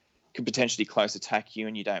could potentially close attack you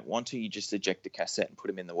and you don't want to. You just eject the cassette and put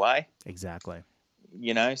them in the way. Exactly.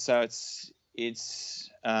 So it's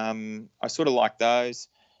I sort of like those.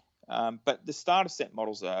 But the starter set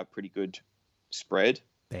models are a pretty good spread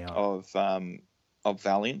of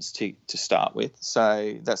Valiants to start with.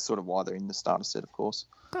 So that's sort of why they're in the starter set, of course.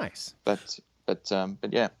 Nice. But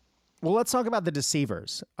yeah. Well, let's talk about the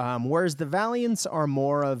Deceivers. Whereas the Valiants are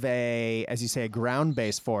more of a, as you say, a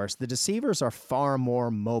ground-based force, the Deceivers are far more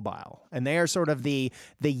mobile. And they are sort of the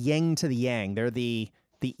yin to the yang. They're the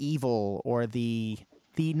evil or the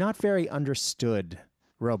not very understood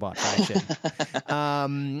robot faction.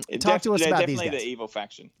 Talk to us about these guys. They're definitely the evil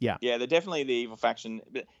faction. Yeah, they're definitely the evil faction.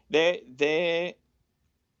 But they're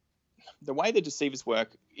the way the Deceivers work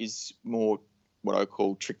is more what I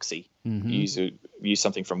call tricksy. Use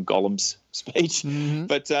something from Gollum's speech.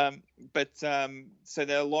 But so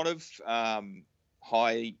there are a lot of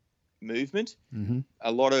high movement,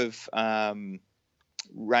 a lot of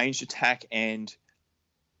ranged attack, and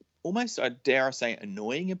almost, dare I say,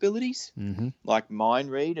 annoying abilities like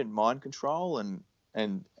mind read and mind control and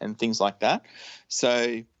things like that.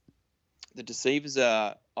 So the Deceivers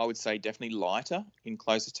are, I would say, definitely lighter in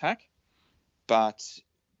close attack,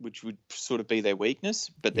 which would sort of be their weakness,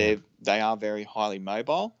 but they are very highly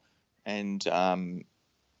mobile, and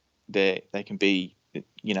they can be, they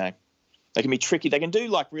can be tricky. They can do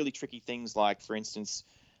like really tricky things, like, for instance,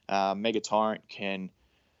 Mega Tyrant can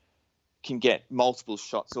can get multiple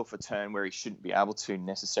shots off a turn where he shouldn't be able to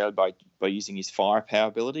necessarily by using his firepower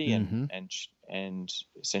ability and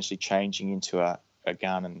essentially changing into a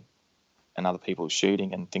gun and other people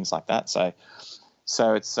shooting and things like that. So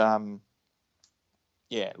it's a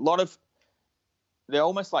lot of, they're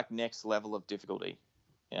almost like next level of difficulty,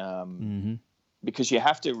 because you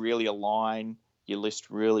have to really align your list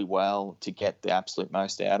really well to get the absolute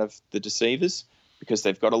most out of the Deceivers, because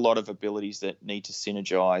they've got a lot of abilities that need to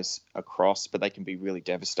synergize across, but they can be really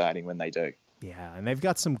devastating when they do. Yeah, and they've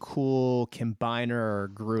got some cool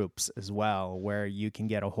combiner groups as well, where you can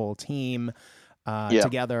get a whole team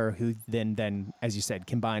together who then, as you said,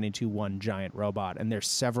 combine into one giant robot. And there's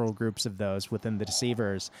several groups of those within the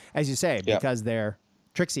Deceivers, as you say, because they're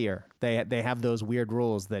trixier. They have those weird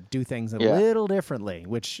rules that do things a little differently,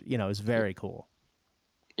 which, is very cool.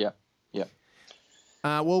 Yeah, yeah.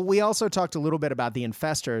 Well, we also talked a little bit about the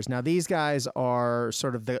Infestors. Now, these guys are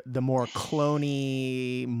sort of the more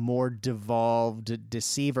clone-y, more devolved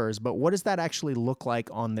Deceivers, but what does that actually look like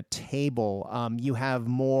on the table? You have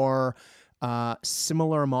more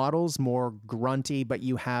similar models, more grunty, but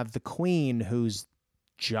you have the Queen, who's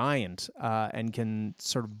giant and can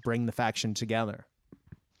sort of bring the faction together.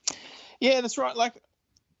 Yeah, that's right. Like,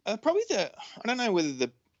 probably I don't know whether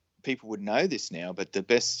the people would know this now, but the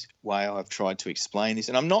best way I've tried to explain this,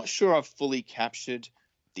 and I'm not sure I've fully captured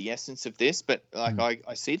the essence of this, but like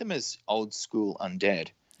I see them as old school undead.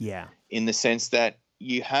 Yeah. In the sense that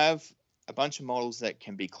you have a bunch of models that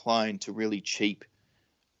can be cloned to really cheap,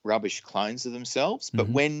 rubbish clones of themselves, but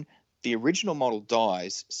when the original model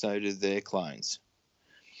dies, so do their clones.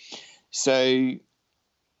 So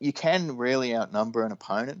you can really outnumber an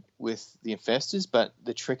opponent with the Infestors, but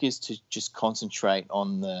the trick is to just concentrate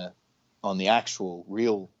on the actual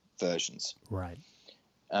real versions. Right.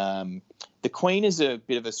 The Queen is a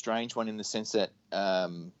bit of a strange one in the sense that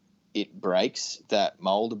it breaks that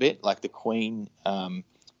mold a bit. Like the Queen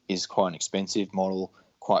is quite an expensive model,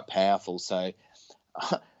 quite powerful. So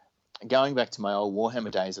going back to my old Warhammer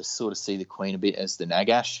days, I sort of see the Queen a bit as the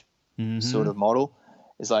Nagash sort of model.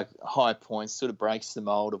 It's like high points, sort of breaks the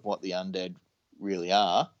mold of what the undead really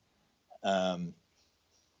are. But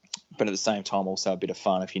at the same time, also a bit of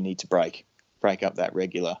fun if you need to break up that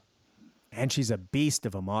regular. And she's a beast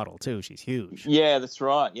of a model too. She's huge. Yeah, that's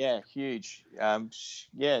right. Yeah, huge.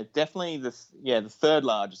 Yeah, definitely the third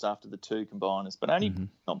largest after the two combiners, but only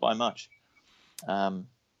not by much. But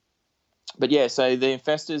yeah, so the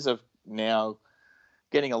Infestors are now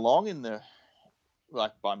getting along in the,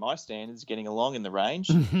 like by my standards, getting along in the range.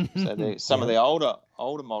 So there's some of the older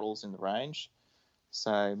models in the range.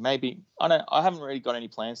 So maybe I haven't really got any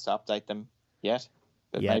plans to update them yet,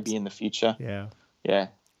 but maybe in the future. Yeah. Yeah.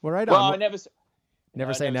 Well, right on. Well, I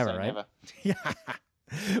never say never, right? Never. Yeah.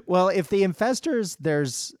 Well, if the Infestors,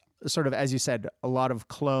 there's sort of, as you said, a lot of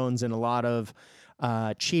clones and a lot of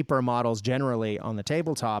cheaper models generally on the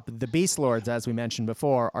tabletop. The Beast Lords, as we mentioned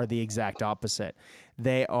before, are the exact opposite.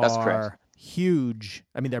 They are huge.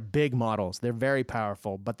 I mean, they're big models. They're very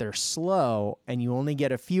powerful, but they're slow, and you only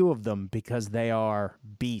get a few of them because they are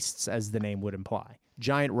beasts, as the name would imply.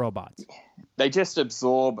 Giant robots. They just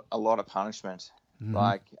absorb a lot of punishment,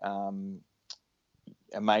 like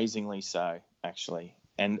amazingly so, actually.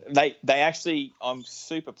 And they actually, I'm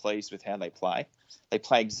super pleased with how they play. They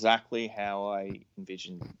play exactly how I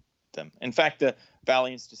envisioned them. In fact, the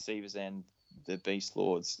Valiance Deceivers and the Beast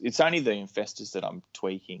Lords, it's only the Infestors that I'm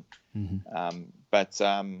tweaking. But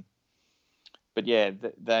yeah,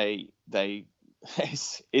 they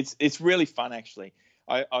it's really fun, actually.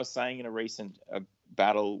 I was saying in a recent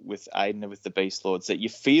battle with Aiden with the Beast Lords that you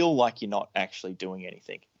feel like you're not actually doing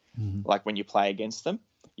anything. Like when you play against them,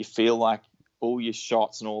 you feel like all your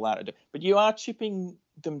shots and all that, but you are chipping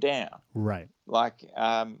them down. Right. Like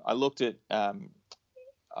I looked at, I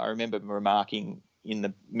remember remarking in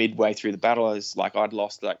the midway through the battle, I was like, I'd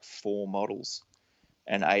lost like 4 models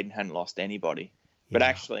and Aiden hadn't lost anybody. Yeah. But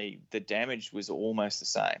actually the damage was almost the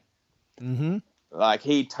same. Like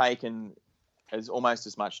he'd taken almost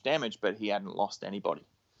as much damage, but he hadn't lost anybody.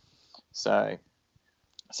 So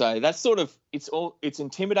that's sort of, it's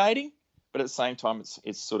intimidating, but at the same time,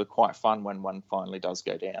 it's sort of quite fun when one finally does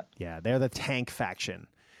go down. Yeah, they're the tank faction,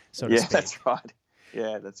 so to speak. Yeah, that's right.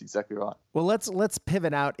 Yeah, that's exactly right. Well, let's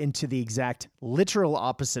pivot out into the exact literal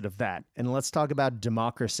opposite of that, and let's talk about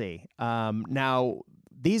democracy. Now,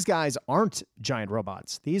 these guys aren't giant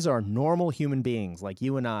robots. These are normal human beings like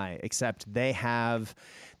you and I, except they have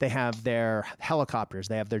their helicopters,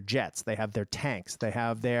 they have their jets, they have their tanks, they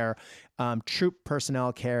have their troop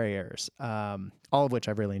personnel carriers, all of which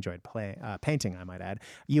I've really enjoyed painting, I might add.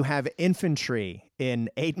 You have infantry in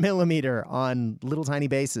 8mm on little tiny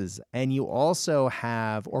bases, and you also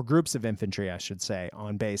have, or groups of infantry, I should say,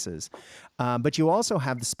 on bases. But you also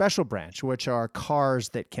have the special branch, which are cars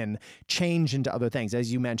that can change into other things.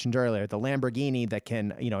 As you mentioned earlier, the Lamborghini that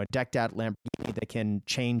can, a decked out Lamborghini that can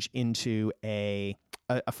change into a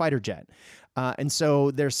fighter jet. And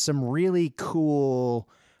so there's some really cool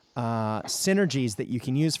synergies that you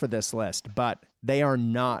can use for this list, but they are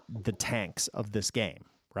not the tanks of this game,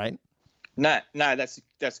 right? No,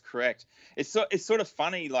 that's correct. It's sort of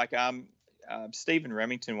funny. Like Stephen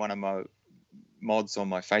Remington, one of my mods on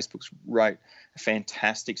my Facebook, wrote a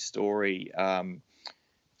fantastic story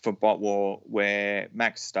for Bot War where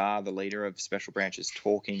Max Starr, the leader of Special Branch, is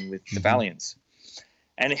talking with the Valiants,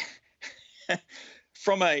 and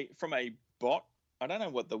from a bot, I don't know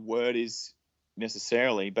what the word is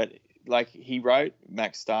necessarily, but like he wrote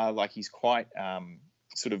Max Starr like he's quite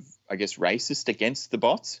sort of, I guess, racist against the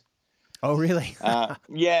bots. Oh, really?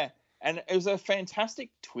 Yeah. And it was a fantastic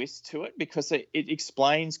twist to it because it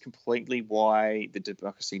explains completely why the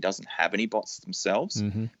democracy doesn't have any bots themselves.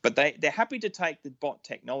 Mm-hmm. But they're happy to take the bot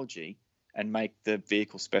technology and make the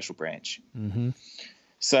vehicle Special Branch. Mm-hmm.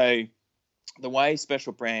 So the way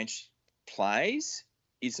Special Branch plays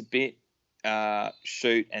is a bit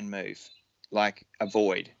shoot and move, like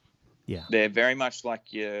avoid. Yeah. They're very much like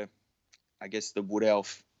the Wood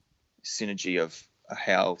Elf synergy of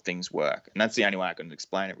how things work. And that's the only way I can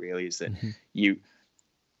explain it really, is that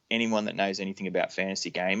anyone that knows anything about fantasy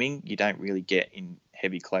gaming, you don't really get in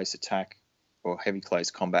heavy close attack or heavy close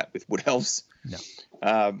combat with Wood Elves. No.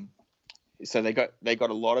 So they got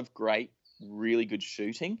a lot of great, really good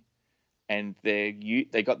shooting, and they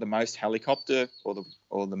got the most helicopter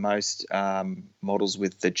or the most models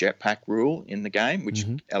with the jetpack rule in the game, which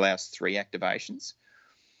allows 3 activations.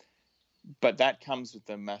 But that comes with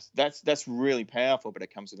that's really powerful, but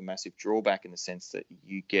it comes with a massive drawback in the sense that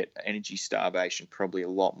you get energy starvation probably a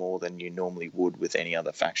lot more than you normally would with any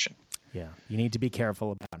other faction. Yeah, you need to be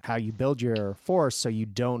careful about how you build your force so you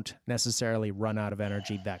don't necessarily run out of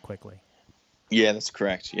energy that quickly. Yeah, that's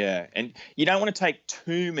correct. Yeah, and you don't want to take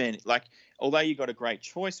too many. Like, although you got a great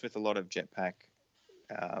choice with a lot of jetpack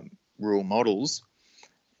rule models,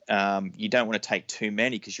 you don't want to take too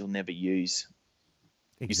many because you'll never use.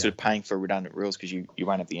 Exactly. You're sort of paying for redundant rules because you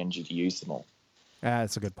won't have the energy to use them all.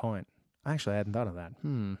 That's a good point. Actually, I hadn't thought of that.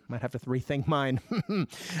 Might have to rethink mine.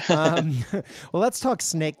 Well, let's talk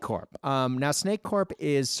Snake Corp. Now, Snake Corp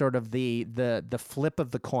is sort of the flip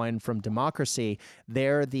of the coin from Democracy.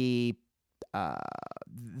 They're though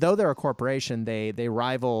they're a corporation, they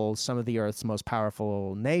rival some of the Earth's most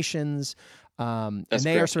powerful nations, and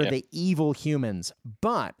they are sort of the evil humans.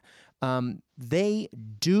 But they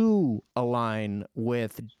do align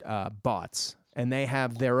with bots, and they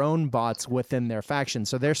have their own bots within their faction.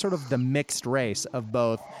 So they're sort of the mixed race of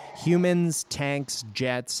both humans, tanks,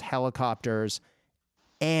 jets, helicopters,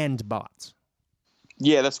 and bots.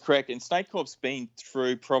 Yeah, that's correct. And Snake Corp's been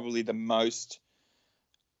through probably the most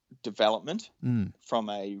development from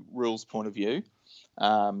a rules point of view,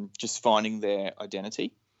 just finding their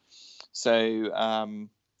identity. So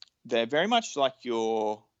they're very much like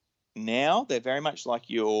your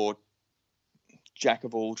jack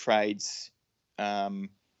of all trades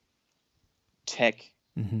tech.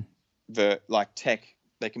 Tech.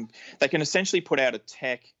 They can essentially put out a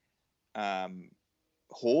tech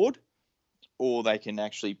horde, or they can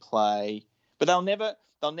actually play, but they'll never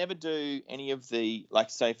do any of the, like,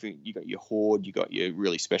 say for you got your horde, you got your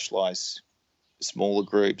really specialized smaller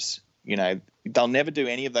groups. They'll never do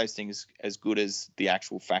any of those things as good as the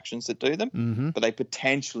actual factions that do them, but they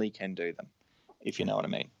potentially can do them, if you know what I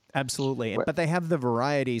mean. Absolutely. But they have the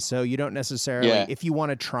variety, so you don't necessarily, if you want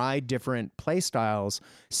to try different play styles,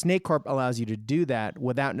 Snake Corp allows you to do that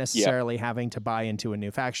without necessarily having to buy into a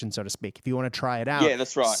new faction, so to speak. If you want to try it out,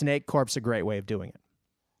 that's right. Snake Corp's a great way of doing it.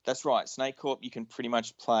 That's right. Snake Corp, you can pretty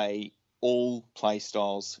much play all play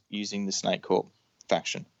styles using the Snake Corp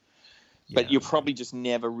faction. But you'll probably just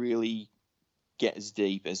never really get as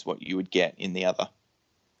deep as what you would get in the other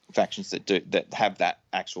factions that have that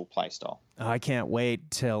actual play style. I can't wait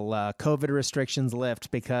till COVID restrictions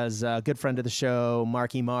lift, because a good friend of the show,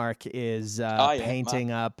 Marky Mark, is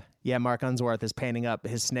painting up. Yeah, Mark Unsworth is painting up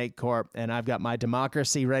his Snake Corp, and I've got my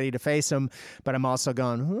Democracy ready to face him. But I'm also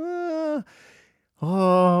going,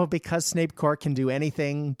 because Snake Corp can do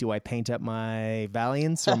anything, do I paint up my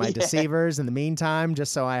Valiants or my Deceivers in the meantime,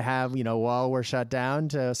 just so I have, while we're shut down,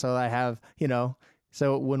 so I have,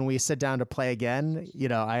 so when we sit down to play again,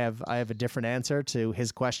 I have a different answer to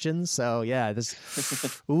his questions. So yeah,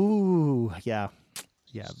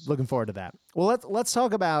 Yeah, looking forward to that. Well, let's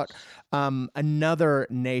talk about another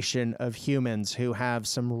nation of humans who have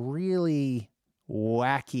some really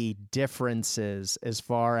wacky differences as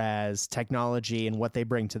far as technology and what they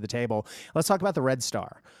bring to the table. Let's talk about the Red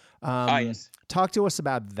Star. Yes. Talk to us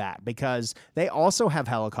about that, because they also have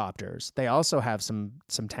helicopters. They also have some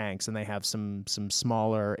tanks, and they have some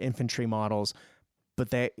smaller infantry models.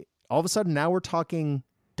 But they all of a sudden now we're talking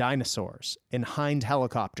dinosaurs in hind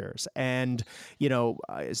helicopters, and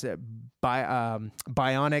is it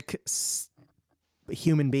bionic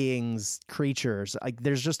human beings, creatures. Like,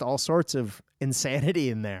 there's just all sorts of insanity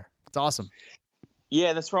in there. It's awesome.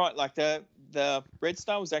 Yeah, that's right. Like the Red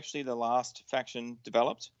Star was actually the last faction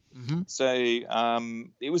developed. Mm-hmm. So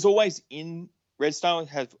it was always in Red Star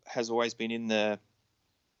has always been in the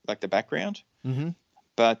background. Mm-hmm.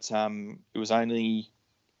 But it was only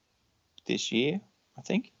this year, I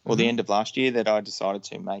think, or the end of last year, that I decided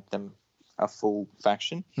to make them a full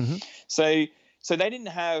faction. Mm-hmm. So they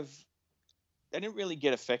didn't really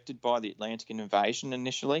get affected by the Atlantic invasion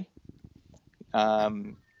initially.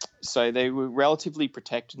 So they were relatively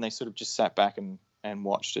protected, and they sort of just sat back and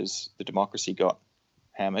watched as the democracy got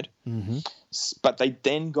hammered. Mm-hmm. But they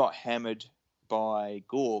then got hammered by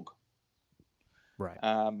Gorg, right?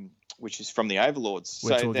 Which is from the Overlords.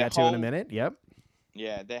 Which we'll get to in a minute. Yep.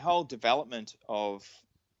 Yeah, their whole development of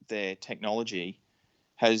their technology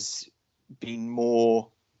has been more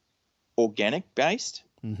organic based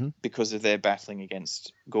because of their battling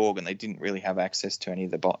against Gorg, and they didn't really have access to any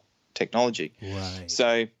of the bot technology. Right.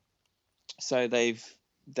 So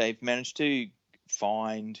they've managed to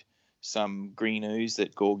find some green ooze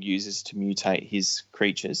that Gorg uses to mutate his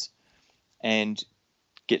creatures, and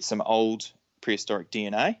get some old prehistoric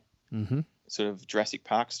DNA, sort of Jurassic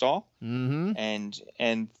Park style, and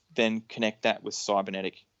then connect that with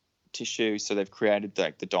cybernetic tissue. So they've created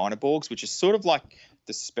the Dinoborgs, which is sort of like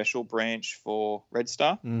the special branch for Red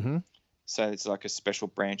Star. So it's like a special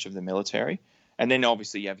branch of the military. And then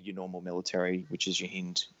obviously you have your normal military, which is your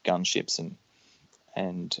Hind gunships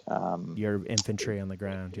and your infantry on the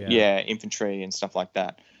ground. Yeah, infantry and stuff like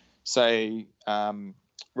that. So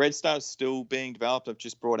Red Star is still being developed. I've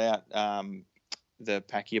just brought out the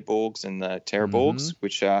Pachyrborgs and the Terrorborgs,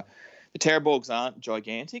 which are the Terrorborgs aren't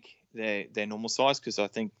gigantic. They're normal size, because I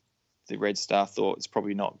think the Red Star thought it's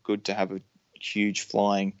probably not good to have a huge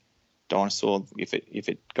flying dinosaur if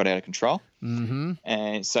it got out of control.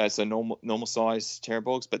 And so it's a normal size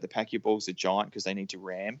Terrorborgs, but the Pachyrborgs are giant because they need to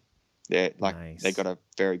ram. They're They've got a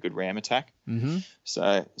very good ram attack.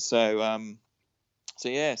 So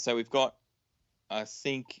we've got, I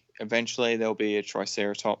think eventually there'll be a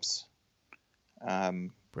Triceratops,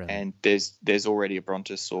 and there's already a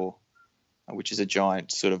Brontosaur, which is a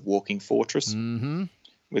giant sort of walking fortress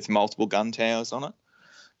with multiple gun towers on it.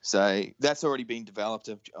 So that's already been developed.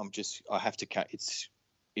 I have to cut.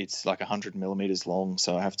 It's like 100 millimeters long,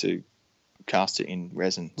 so I have to cast it in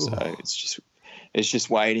resin. Ooh. So it's just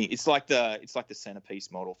waiting. It's like the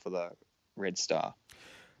centerpiece model for the Red Star.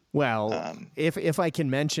 Well, if I can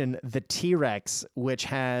mention the T-Rex, which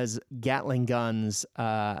has Gatling guns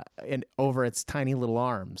over its tiny little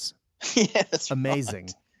arms. Yeah, that's amazing.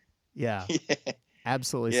 Right. Yeah,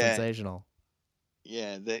 absolutely sensational.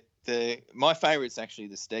 Yeah, my favorite's actually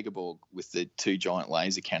the Stegoborg with the two giant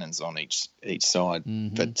laser cannons on each side.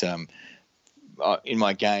 But in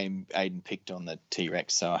my game, Aiden picked on the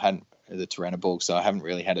T-Rex, so I hadn't the Tyrannoborg, so I haven't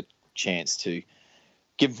really had a chance to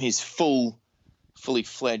give him his fully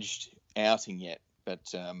fledged outing yet.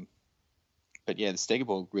 But yeah, the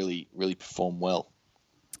Stegoborg really performed well.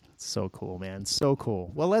 So cool, man. So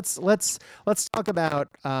cool. Well, let's talk about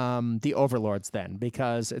the Overlords then,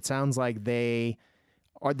 because it sounds like they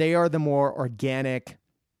are the more organic,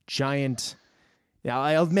 giant. Now,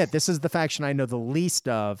 I'll admit, this is the faction I know the least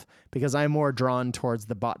of, because I'm more drawn towards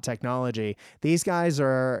the bot technology. These guys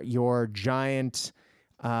are your giant,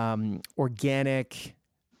 organic,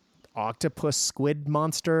 octopus squid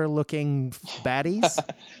monster looking baddies.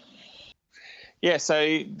 Yeah, so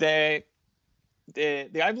the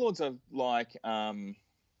Overlords are like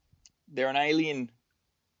they're an alien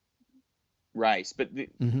race, but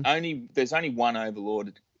there's only one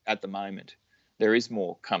Overlord at the moment. There is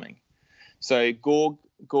more coming. So Gorg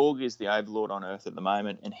is the Overlord on Earth at the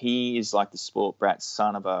moment, and he is like the sport brat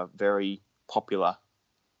son of a very popular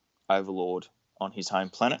Overlord on his home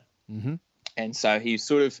planet. And so he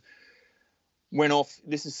sort of went off.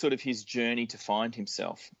 This is sort of his journey to find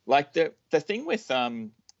himself. Like the thing with the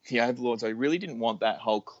Overlords, I really didn't want that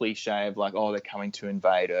whole cliche of like, oh, they're coming to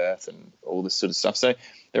invade Earth and all this sort of stuff. So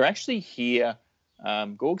they're actually here.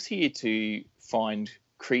 Gorg's here to find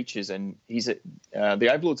creatures, and the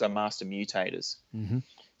Overlords are master mutators. Mm-hmm.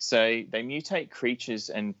 So they mutate creatures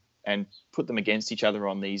and put them against each other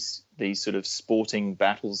on these sort of sporting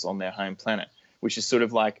battles on their home planet, which is sort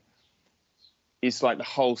of like, it's like the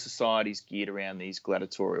whole society's geared around these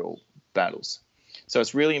gladiatorial battles. So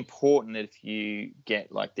it's really important that if you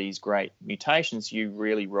get like these great mutations, you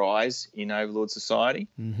really rise in Overlord society.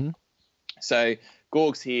 Mm-hmm. So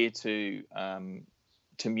Gorg's here to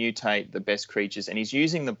mutate the best creatures, and he's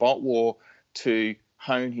using the Bot War to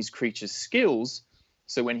hone his creatures' skills.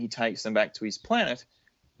 So when he takes them back to his planet,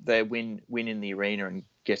 they win in the arena and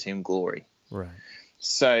get him glory. Right.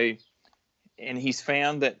 So, and he's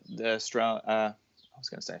found that I was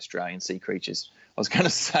going to say Australian sea creatures. I was going to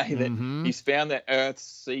say that he's found that Earth's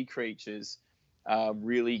sea creatures are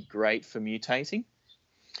really great for mutating.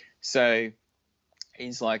 So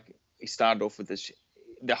he started off with this.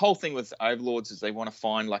 The whole thing with Overlords is they want to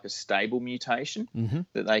find like a stable mutation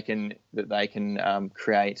that they can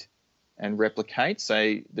create and replicate.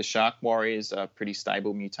 So the Shark Warriors are a pretty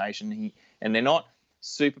stable mutation. And they're not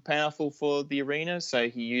super powerful for the arena, so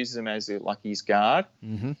he uses them as like his guard.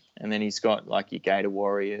 Mm-hmm. And then he's got like your Gator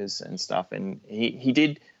Warriors and stuff. And he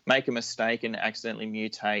did make a mistake and accidentally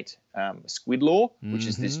mutate Squidlaw, which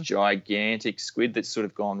is this gigantic squid that's sort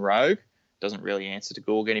of gone rogue. Doesn't really answer to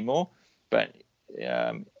Gorg anymore, but you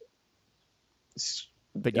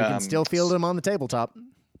can still field him on the tabletop.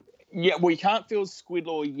 Yeah, well, you can't field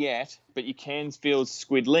Squidlaw yet, but you can field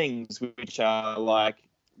Squidlings, which are like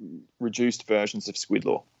reduced versions of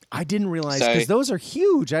Squidlaw. I didn't realize, because those are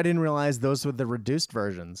huge. I didn't realize those were the reduced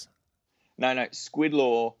versions. No,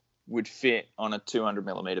 Squidlaw would fit on a 200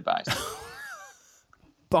 millimeter base.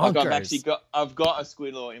 Bonkers. Like I've got a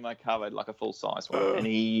Squidlaw in my cupboard, like a full size one, and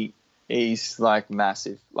he's like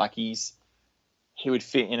massive. Like he would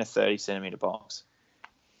fit in a 30 centimeter box.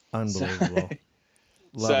 Unbelievable.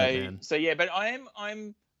 Love it, man. So yeah, but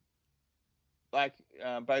I'm like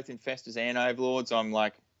both Infestors and Overlords. I'm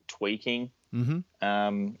like tweaking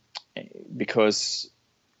because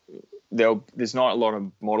there's not a lot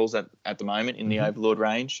of models at the moment in the Overlord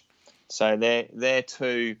range. So they're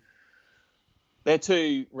two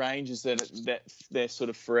ranges that they're sort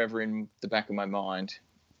of forever in the back of my mind.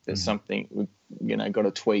 There's something got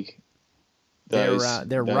to tweak. They're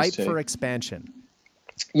ripe for expansion.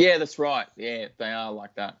 Yeah, that's right. Yeah, they are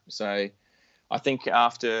like that. So I think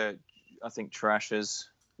Trashers,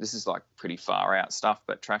 this is like pretty far out stuff,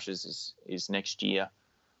 but Trashers is next year.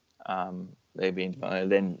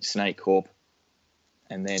 Then Snake Corp,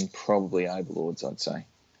 and then probably Overlords, I'd say,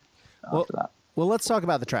 after that. Well, let's talk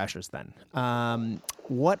about the Trashers then.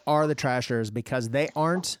 What are the Trashers? Because they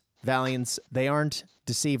aren't Valiants, they aren't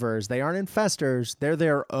Deceivers, they aren't Infestors. They're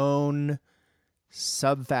their own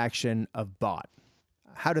sub-faction of Bot.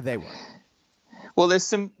 How do they work? Well,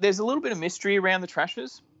 there's a little bit of mystery around the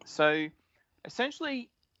Trashers. So essentially,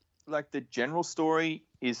 like the general story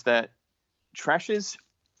is that Trashers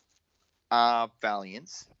are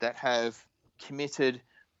Valiants that have committed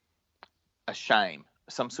a shame,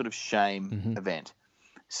 some sort of shame event.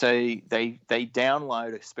 So they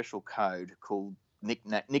download a special code called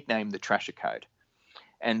nicknamed the Trasher Code,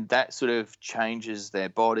 and that sort of changes their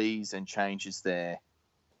bodies and changes their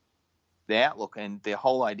outlook. And their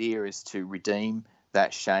whole idea is to redeem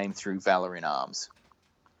that shame through valor in arms.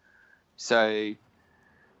 So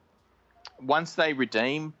once they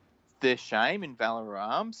redeem their shame in valor in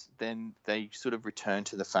arms, then they sort of return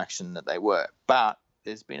to the faction that they were. But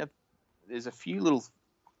there's a few little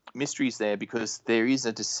mysteries there, because there is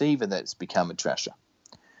a deceiver that's become a Trasher,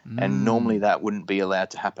 and normally that wouldn't be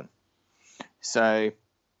allowed to happen. So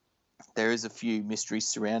there is a few mysteries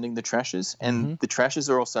surrounding the Trashers, and the Trashers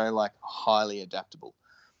are also like highly adaptable.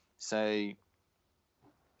 So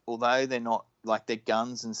although they're not like their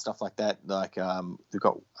guns and stuff like that, like they've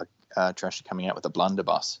got a Trasher coming out with a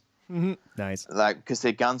blunderbuss. Nice. Like, because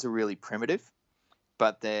their guns are really primitive,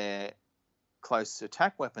 but their close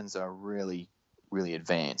attack weapons are really, really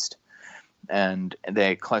advanced, and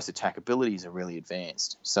their close attack abilities are really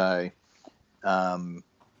advanced. So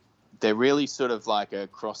they're really sort of like a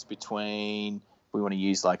cross between, we want to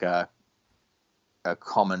use like a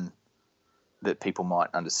common that people might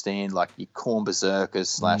understand, like your Khorne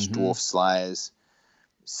Berserkers / Dwarf Slayers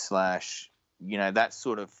 / that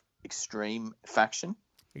sort of extreme faction.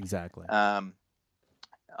 Exactly.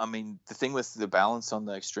 I mean, the thing with the balance on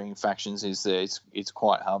the extreme factions is that it's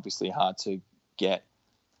quite obviously hard to get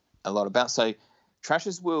a lot about. So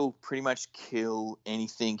Trashers will pretty much kill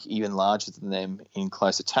anything even larger than them in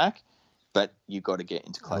close attack, but you've got to get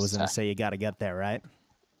into close attack. I was going to say you got to get there, right?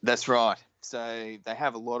 That's right. So they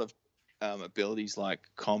have a lot of abilities like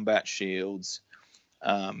combat shields,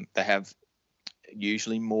 They have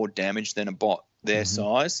usually more damage than a bot their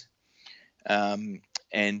size.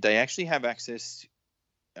 And they actually have access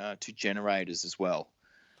to generators as well,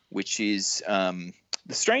 which is the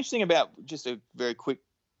strange thing about, just a very quick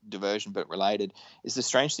diversion but related, is the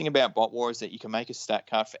strange thing about Bot War is that you can make a stat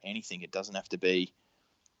card for anything. It doesn't have to be,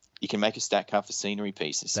 you can make a stat card for scenery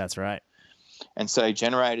pieces. That's right. And so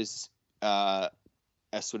generators are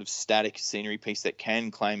a sort of static scenery piece that can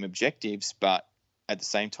claim objectives, but at the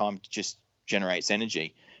same time just generates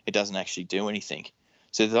energy. It doesn't actually do anything.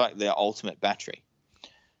 So they're like their ultimate battery.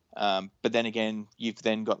 But then again, you've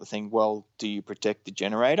then got the thing, well, do you protect the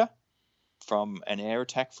generator from an air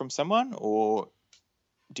attack from someone, or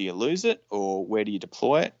do you lose it, or where do you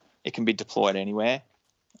deploy it? It can be deployed anywhere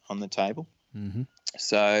on the table. Mm-hmm.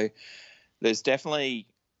 So there's definitely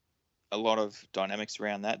a lot of dynamics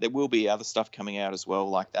around that. There will be other stuff coming out as well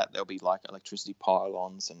like that. There'll be like electricity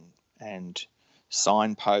pylons and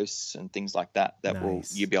signposts and things like that will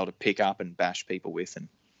you'll be able to pick up and bash people with. And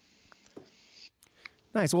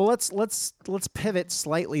nice. Well, let's pivot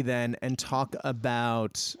slightly then and talk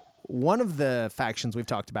about one of the factions we've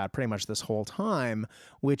talked about pretty much this whole time,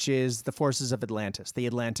 which is the forces of Atlantis, the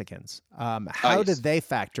Atlanticans. How did they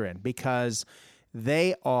factor in? Because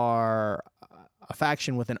they are a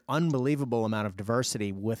faction with an unbelievable amount of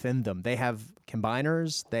diversity within them. They have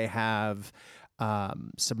combiners, they have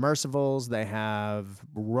submersibles, they have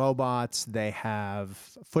robots, they have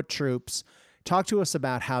foot troops. Talk to us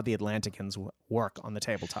about how the Atlanticans work on the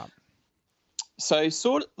tabletop. So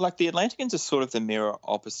sort of like the Atlanticans are sort of the mirror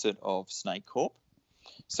opposite of Snake Corp.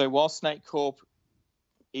 So while Snake Corp,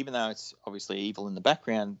 even though it's obviously evil in the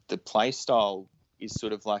background, the play style is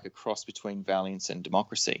sort of like a cross between Valiance and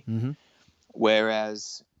Democracy. Mm-hmm.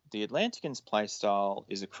 Whereas the Atlanticans' play style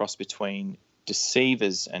is a cross between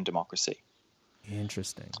Deceivers and Democracy.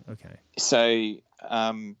 Interesting. Okay. So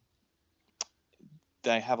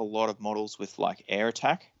they have a lot of models with like air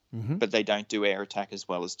attack, but they don't do air attack as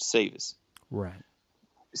well as Deceivers. Right.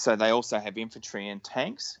 So they also have infantry and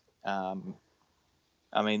tanks. I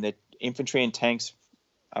mean, the infantry and tanks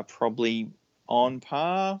are probably on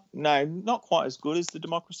par. No, not quite as good as the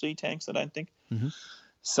Democracy tanks, I don't think. Mm-hmm.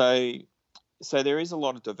 So there is a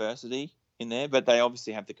lot of diversity in there, but they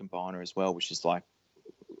obviously have the Combiner as well, which is like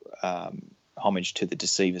homage to the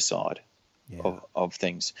Deceiver side of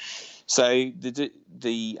things. So the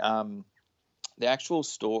actual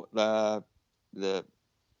the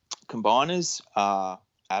Combiners are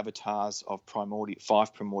avatars of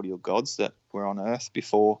five primordial gods that were on Earth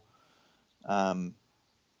before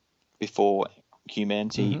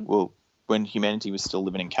humanity. Mm-hmm. Well, when humanity was still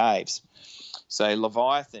living in caves. So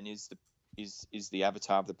Leviathan is the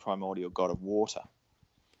avatar of the primordial god of water,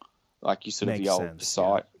 like you sort of the old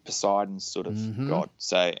Poseidon sort of god.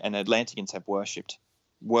 So, and Atlanticans have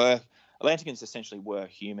Atlanticans essentially were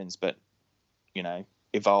humans, but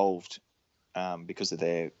evolved because of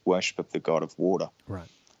their worship of the god of water. Right.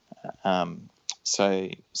 So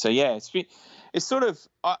yeah, it's sort of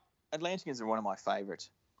Atlanticans are one of my favorite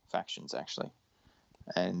factions actually,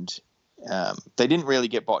 and they didn't really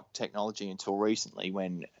get bot technology until recently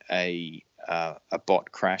when a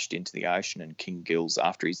bot crashed into the ocean, and King Gills,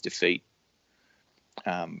 after his defeat,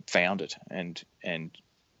 found it and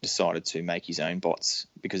decided to make his own bots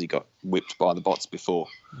because he got whipped by the bots before.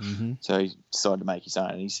 Mm-hmm. So he decided to make his own.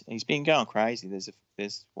 And he's been going crazy.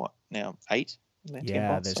 There's what now 8? Yeah,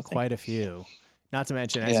 bots, there's quite a few. Not to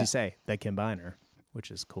mention, as you say, the Combiner, which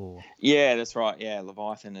is cool. Yeah, that's right. Yeah,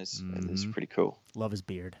 Leviathan is pretty cool. Love his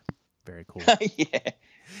beard. Very cool. Yeah.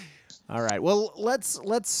 All right. Well,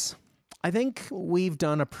 let's. I think we've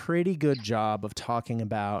done a pretty good job of talking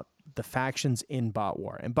about the factions in Bot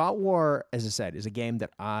War. And Bot War, as I said, is a game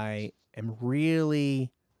that I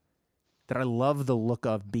love the look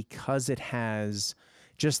of because it has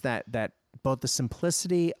just that both the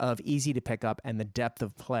simplicity of easy to pick up and the depth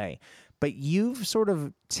of play. But you've sort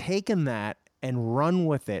of taken that and run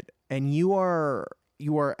with it, and you are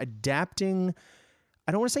adapting.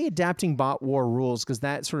 I don't want to say adapting Bot War rules because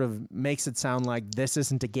that sort of makes it sound like this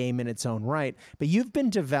isn't a game in its own right, but you've been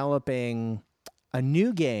developing a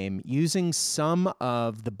new game using some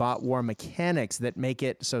of the Bot War mechanics that make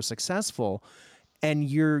it so successful, and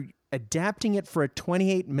you're adapting it for a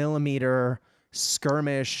 28 millimeter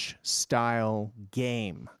skirmish style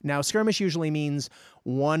game. Now, skirmish usually means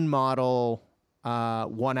one model,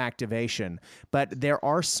 one activation, but there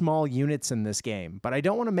are small units in this game. But I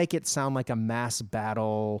don't want to make it sound like a mass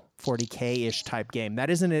battle 40K-ish type game. That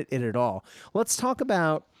isn't it at all. Let's talk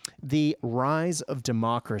about the rise of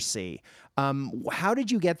Democracy. How did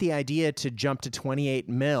you get the idea to jump to 28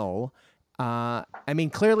 mil? I mean,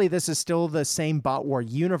 clearly this is still the same Bot War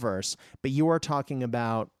universe, but you are talking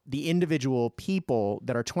about the individual people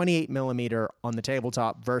that are 28 millimeter on the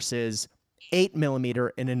tabletop versus 8 millimeter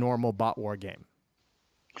in a normal Bot War game.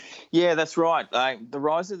 Yeah, that's right. The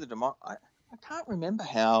Rise of the Democracy. I can't remember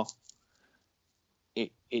how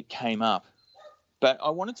it came up, but I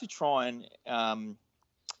wanted to try and.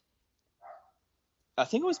 I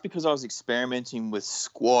think it was because I was experimenting with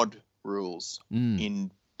squad rules in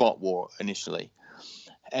Bot War initially,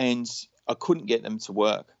 and I couldn't get them to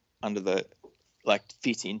work under the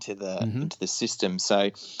fit into the system. So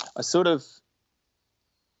I sort of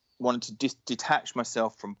wanted to detach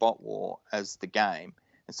myself from Bot War as the game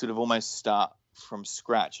and sort of almost start from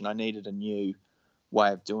scratch. And I needed a new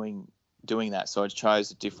way of doing that. So I chose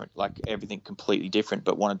a different, everything completely different,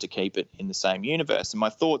 but wanted to keep it in the same universe. And my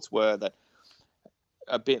thoughts were that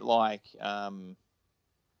a bit like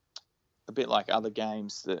other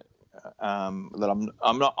games that I'm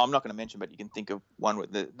not going to mention, but you can think of one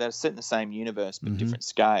that are set in the same universe but different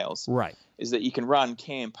scales. Right. Is that you can run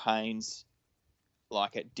campaigns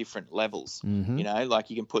at different levels. You know,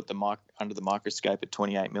 you can put under the microscope at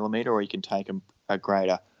 28 millimeter, or you can take a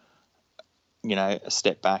greater, a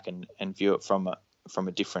step back and view it from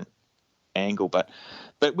a different angle. But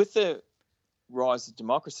with the Rise of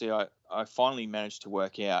Democracy, I finally managed to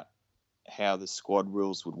work out how the squad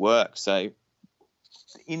rules would work. So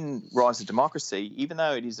in Rise of Democracy, even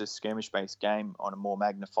though it is a skirmish-based game on a more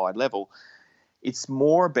magnified level, it's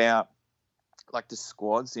more about the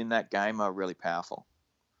squads in that game are really powerful.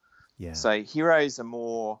 Yeah. So heroes are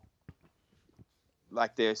more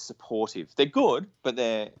they're supportive. They're good, but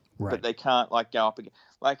but they can't go up against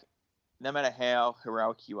no matter how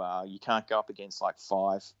heroic you are, you can't go up against 5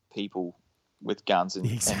 people with guns and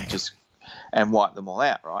wipe them all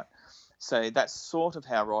out, right? So that's sort of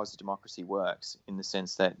how Rise of Democracy works, in the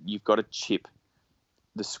sense that you've got to chip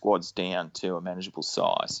the squads down to a manageable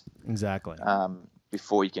size. Exactly.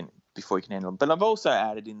 Before you can handle them. But I've also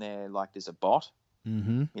added in there there's a bot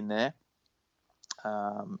in there.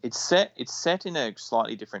 It's set in a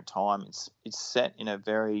slightly different time. It's set in a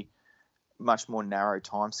very much more narrow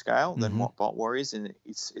time scale than what Bot War is, and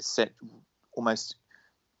it's set almost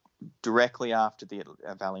directly after the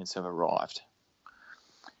Valiants have arrived.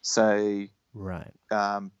 So right,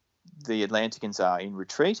 the Atlanticans are in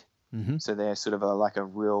retreat. So they're sort of a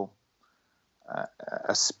real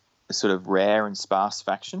a sort of rare and sparse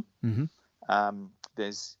faction.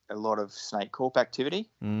 There's a lot of Snake Corp activity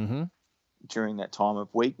during that time of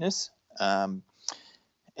weakness, and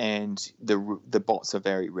the bots are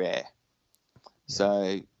very rare.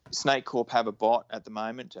 So Snake Corp have a bot at the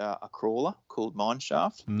moment, a crawler called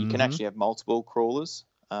Mineshaft. You can actually have multiple crawlers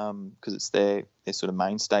because it's their sort of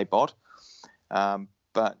mainstay bot. And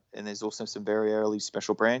there's also some very early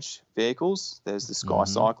special branch vehicles. There's the Sky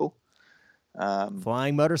Cycle.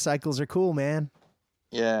 Flying motorcycles are cool, man.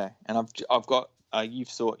 Yeah, and I've got you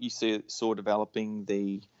saw developing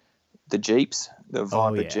the Jeeps, the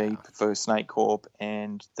Viper Jeep for Snake Corp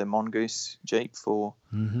and the Mongoose Jeep for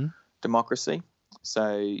Democracy.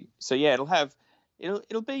 So yeah,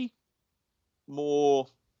 it'll be more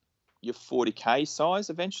your 40K size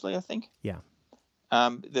eventually, I think. Yeah.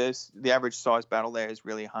 There's the average size battle there is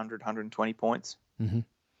really 120 points.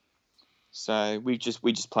 So we just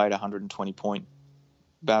played a 120 point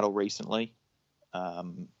battle recently,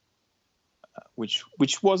 which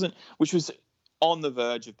was on the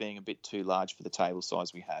verge of being a bit too large for the table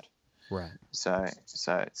size we had. Right. So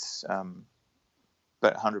it's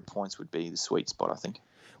but 100 points would be the sweet spot, I think.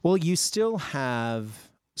 Well, you still have.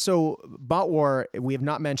 So Bot War, we have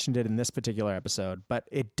not mentioned it in this particular episode, but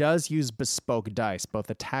it does use bespoke dice, both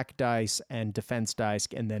attack dice and defense dice,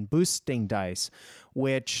 and then boosting dice,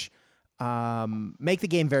 which make the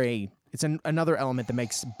game it's another element that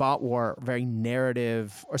makes Bot War very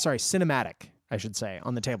cinematic, I should say,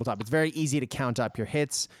 on the tabletop. It's very easy to count up your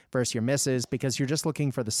hits versus your misses because you're just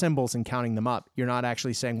looking for the symbols and counting them up. You're not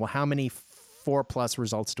actually saying, well, how many 4+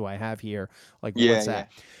 results do I have here? What's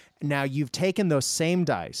that? Now, you've taken those same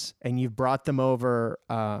dice and you've brought them over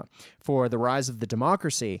for the Rise of the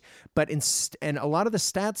Democracy, and a lot of the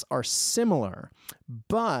stats are similar,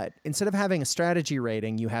 but instead of having a strategy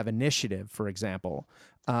rating, you have initiative, for example.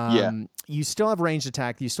 You still have ranged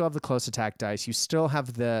attack, you still have the close attack dice, you still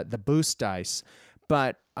have the boost dice,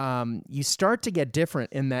 but you start to get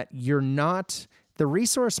different in that you're not... The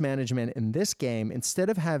resource management in this game,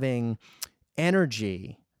 instead of having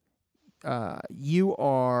energy... you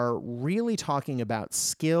are really talking about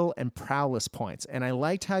skill and prowess points. And I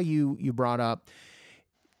liked how you brought up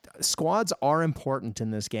squads are important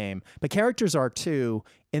in this game, but characters are too,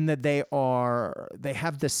 in that they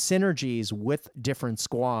have the synergies with different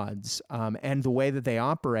squads, and the way that they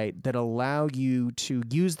operate that allow you to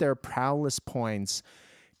use their prowess points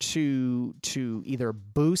to either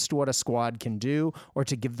boost what a squad can do or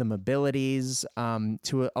to give them abilities,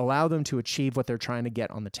 to allow them to achieve what they're trying to get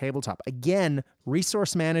on the tabletop. Again,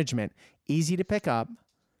 resource management, easy to pick up.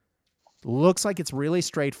 Looks like it's really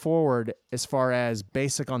straightforward as far as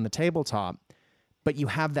basic on the tabletop, but you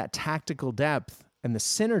have that tactical depth and the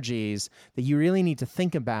synergies that you really need to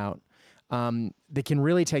think about, that can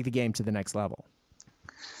really take the game to the next level.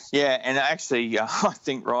 Yeah, and actually, I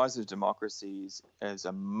think Rise of Democracy is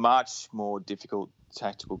a much more difficult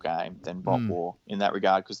tactical game than Bot War in that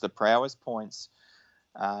regard, because the prowess points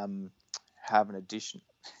have an addition.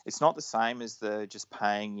 It's not the same as the just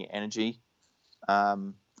paying your energy,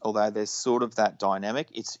 although there's sort of that dynamic.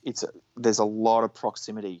 There's a lot of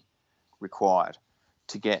proximity required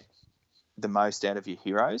to get the most out of your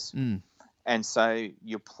heroes, and so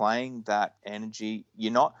you're playing that energy.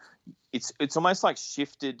 You're not. It's almost like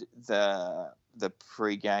shifted the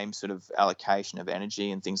pre-game sort of allocation of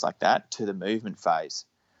energy and things like that to the movement phase,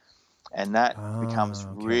 and that becomes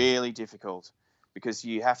really difficult, because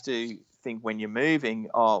you have to think when you're moving.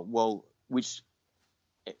 Oh well, which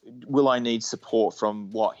will I need support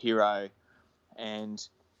from what hero, and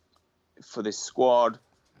for this squad,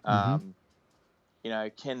 can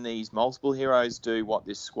these multiple heroes do what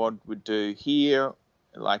this squad would do here?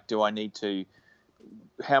 Like, do I need to?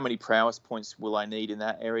 How many prowess points will I need in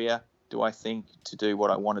that area, do I think, to do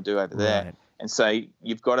what I want to do over there? Right. And so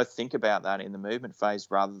you've got to think about that in the movement phase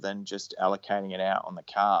rather than just allocating it out on the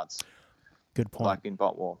cards. Good point. Like in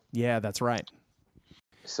Bot War. Yeah, that's right.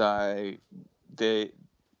 So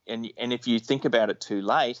and if you think about it too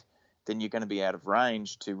late, then you're going to be out of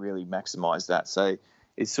range to really maximize that. So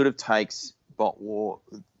it sort of takes Bot War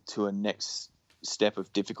to a next step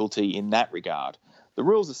of difficulty in that regard. The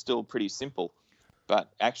rules are still pretty simple,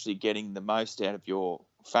 but actually getting the most out of your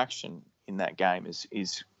faction in that game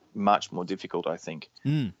is much more difficult, I think,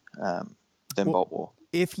 than Bot War.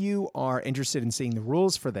 If you are interested in seeing the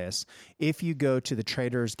rules for this, if you go to the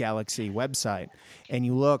Traders Galaxy website and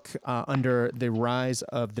you look under the Rise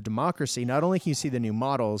of the Democracy, not only can you see the new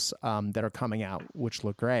models that are coming out, which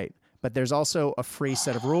look great, but there's also a free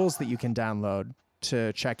set of rules that you can download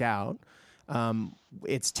to check out.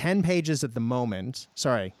 It's 10 pages at the moment.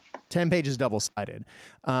 Sorry, 10 pages double-sided.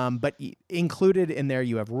 But included in there,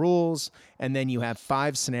 you have rules, and then you have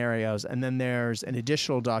 5 scenarios, and then there's an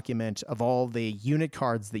additional document of all the unit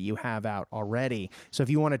cards that you have out already. So if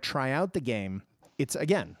you want to try out the game, it's,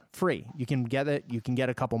 again, free. You can get it. You can get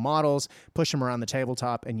a couple models, push them around the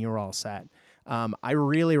tabletop, and you're all set. I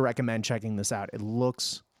really recommend checking this out. It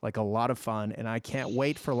looks like a lot of fun, and I can't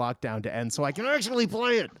wait for lockdown to end so I can actually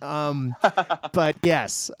play it. But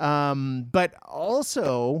yes, but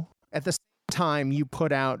also at the same time you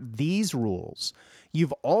put out these rules,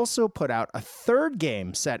 you've also put out a third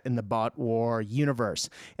game set in the Bot War universe,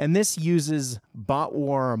 and this uses Bot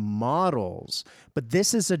War models, but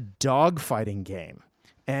this is a dogfighting game.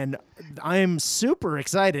 And I am super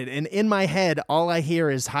excited. And in my head, all I hear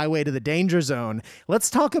is Highway to the Danger Zone. Let's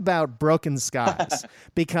talk about Broken Skies,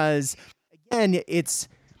 because, again, it's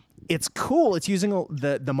cool. It's using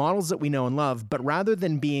the models that we know and love, but rather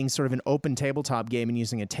than being sort of an open tabletop game and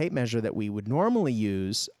using a tape measure that we would normally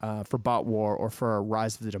use for Bot War or for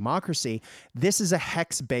Rise of the Democracy, this is a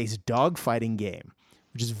hex-based dogfighting game,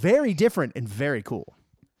 which is very different and very cool.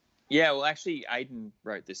 Yeah, well, actually, Aiden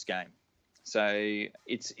wrote this game. So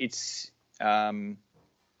it's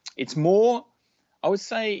more, I would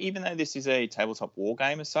say, even though this is a tabletop war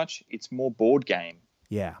game as such, it's more board game.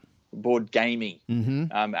 Yeah. Board gamey.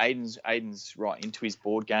 Mm-hmm. Aiden's right into his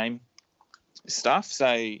board game stuff.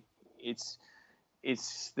 So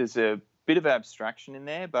there's a bit of abstraction in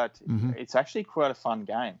there, but it's actually quite a fun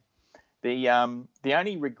game. The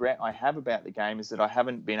only regret I have about the game is that I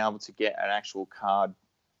haven't been able to get an actual card,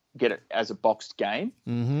 get it as a boxed game,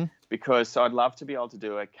 because I'd love to be able to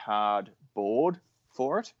do a card board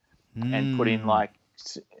for it and put in like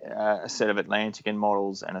a set of Atlantean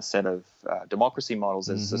models and a set of Democracy models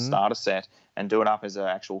as a starter set, and do it up as an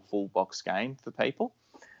actual full box game for people,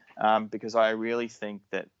 because I really think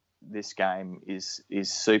that this game is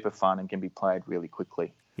super fun and can be played really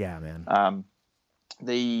quickly. Yeah, man.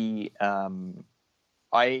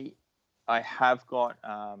 I have got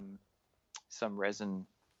some resin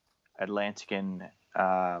Atlantean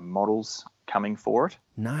models coming for it.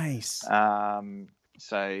 Nice.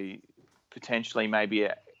 So potentially maybe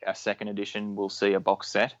a second edition will see a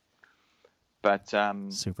box set. But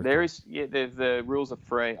Super there cool. is the rules are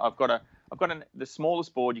free. The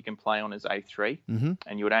smallest board you can play on is A3,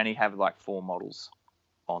 and you would only have like 4 models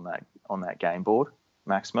on that game board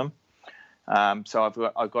maximum.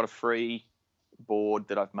 So I've got a free board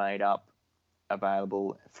that I've made up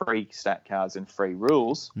available, free stat cards and free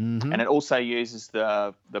rules, and it also uses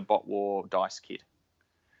the Bot War dice kit.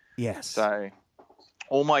 Yes. So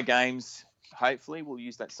all my games hopefully will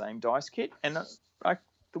use that same dice kit, and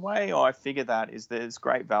the way I figure that is there's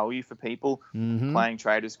great value for people playing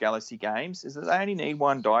Traders Galaxy games is that they only need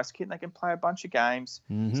one dice kit and they can play a bunch of games.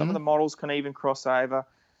 Some of the models can even cross over.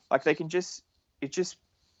 Like they can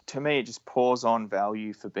to me, it just pours on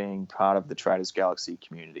value for being part of the Traders Galaxy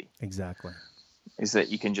community. Exactly. Is that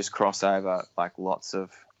you can just cross over like lots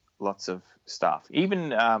of stuff. Even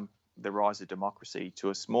the Rise of Democracy,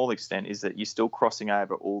 to a small extent, is that you're still crossing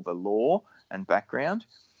over all the lore and background,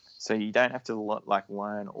 so you don't have to like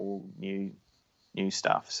learn all new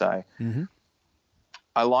stuff. So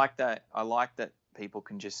I like that. I like that people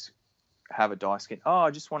can just have a dice kit. Oh,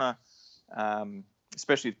 I just want to,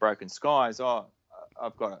 especially with Broken Skies. Oh,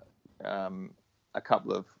 I've got a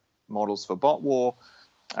couple of models for Bot War,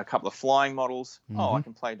 a couple of flying models. Oh, I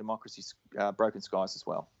can play Democracy Broken Skies as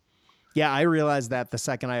well. Yeah, I realized that the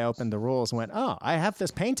second I opened the rules and went, oh, I have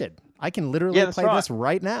this painted. I can literally play this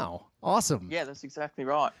right now. Awesome. Yeah, that's exactly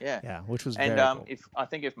right. Yeah. Yeah, which was very cool.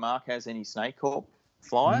 If Mark has any Snake Corp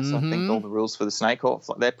flyers, I think all the rules for the Snake Corp,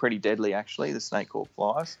 they're pretty deadly actually, the Snake Corp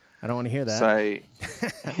flyers. I don't want to hear that. So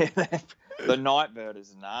the Nightbird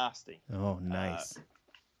is nasty. Oh, nice.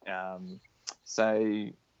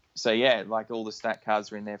 So yeah, like all the stat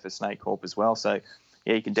cards are in there for Snake Corp as well. So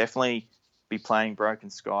yeah, you can definitely be playing Broken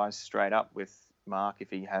Skies straight up with Mark if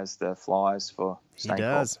he has the flyers for Snake Corp. He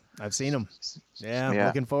does. I've seen them. Yeah, I'm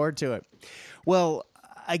looking forward to it. Well,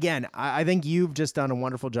 again, I think you've just done a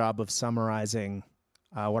wonderful job of summarizing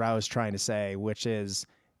what I was trying to say, which is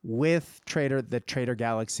with the Trader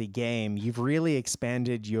Galaxy game, you've really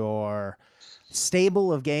expanded your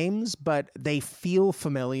stable of games, but they feel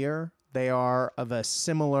familiar. They are of a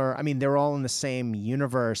similar, I mean, they're all in the same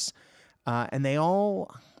universe, and they all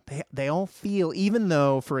feel, even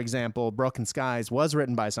though, for example, Broken Skies was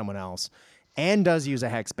written by someone else and does use a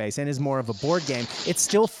hex base and is more of a board game, it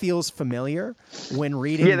still feels familiar when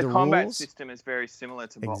reading the rules. Yeah, the combat system is very similar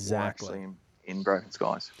to Bot War actually in Broken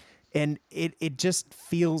Skies. And it just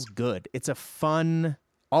feels good. It's a fun,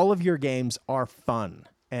 all of your games are fun,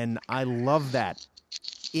 and I love that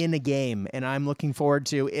in a game, and I'm looking forward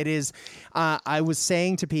to it. Is I was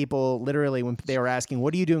saying to people literally when they were asking,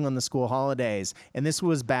 what are you doing on the school holidays? And this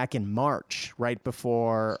was back in March, right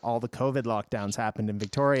before all the COVID lockdowns happened in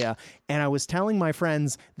Victoria. And I was telling my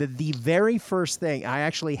friends that the very first thing, I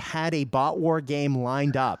actually had a Bot War game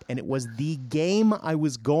lined up, and it was the game I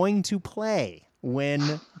was going to play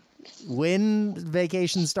when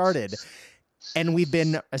vacation started. And we've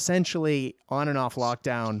been essentially on and off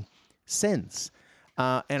lockdown since.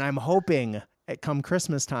 And I'm hoping come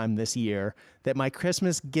Christmas time this year that my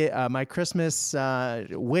Christmas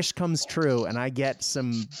wish comes true, and I get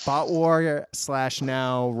some Bot War /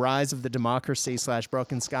 now Rise of the Democracy /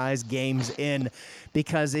 Broken Skies games in,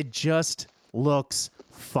 because it just looks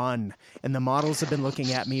fun, and the models have been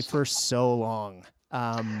looking at me for so long.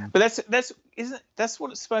 But that's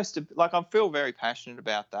what it's supposed to be. Like, I feel very passionate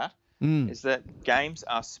about that. Is that games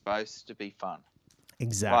are supposed to be fun.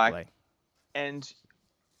 Exactly.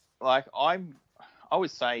 I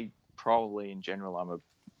would say probably in general I'm a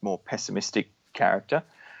more pessimistic character.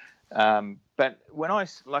 But when I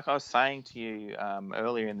was saying to you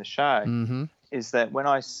earlier in the show, is that when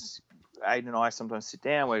Aiden and I sometimes sit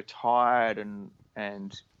down, we're tired and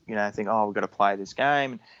think, oh, we've got to play this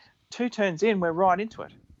game. And 2 turns in, we're right into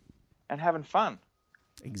it and having fun.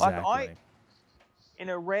 Exactly.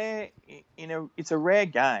 It's a rare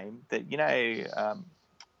game that,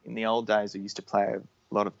 in the old days I used to play a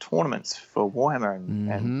lot of tournaments for Warhammer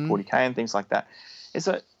and 40K and things like that.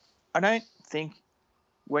 I don't think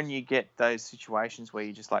when you get those situations where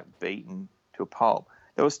you're just like beaten to a pulp,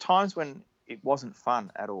 there was times when it wasn't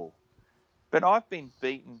fun at all. But I've been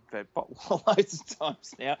beaten for loads of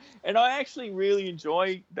times now, and I actually really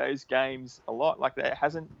enjoy those games a lot. Like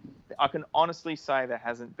I can honestly say there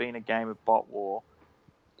hasn't been a game of Bot War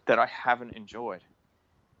that I haven't enjoyed.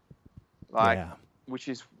 Which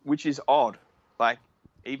is odd. Like,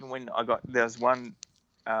 even when there's one,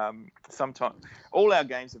 sometimes all our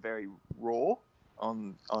games are very raw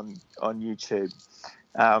on YouTube,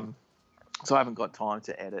 so I haven't got time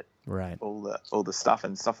to edit all the stuff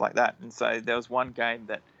and stuff like that. And so there was one game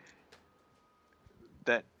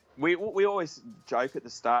that we always joke at the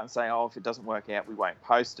start and say, oh, if it doesn't work out, we won't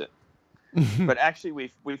post it. But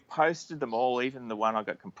actually, we've posted them all, even the one I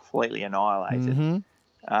got completely annihilated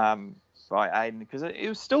by Aiden, because it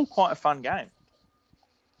was still quite a fun game.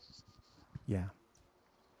 Yeah.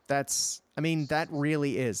 That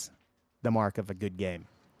really is the mark of a good game,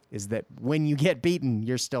 is that when you get beaten,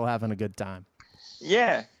 you're still having a good time.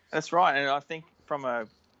 Yeah, that's right. And I think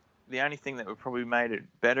the only thing that would probably made it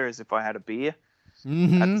better is if I had a beer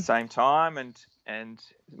at the same time and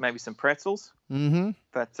maybe some pretzels.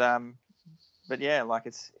 But yeah, like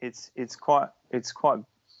it's quite.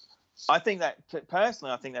 I think that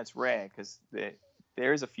personally, I think that's rare, because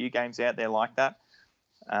there is a few games out there like that,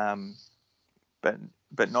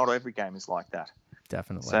 but not every game is like that.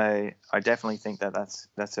 Definitely. So I definitely think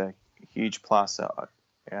that's a huge plus.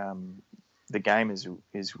 The game is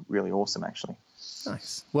really awesome, actually.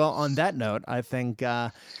 Nice. Well, on that note, I think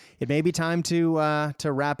it may be time to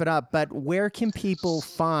wrap it up. But where can people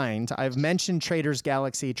find? I've mentioned Traders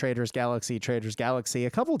Galaxy a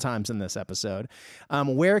couple times in this episode.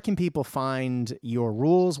 Where can people find your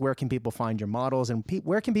rules? Where can people find your models? And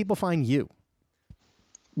where can people find you?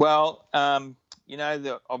 Well,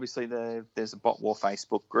 obviously there's a Bot War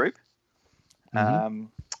Facebook group.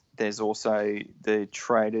 There's also the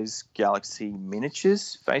Traders Galaxy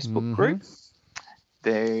Miniatures Facebook group.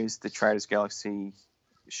 There's the Traders Galaxy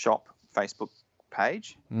shop Facebook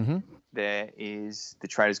page. There is the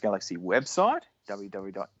Traders Galaxy website,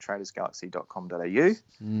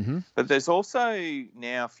 www.tradersgalaxy.com.au. But there's also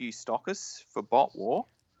now a few stockers for Bot War,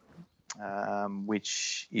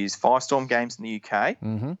 which is Firestorm Games in the UK.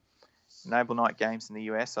 Noble Knight Games in the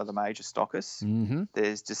US are the major stockers.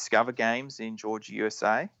 There's Discover Games in Georgia,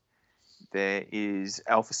 USA. There is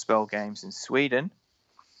Alpha Spell Games in Sweden.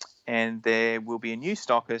 And there will be a new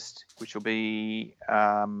stockist, which will be,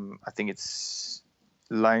 I think it's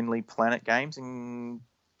Lonely Planet Games in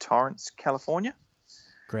Torrance, California.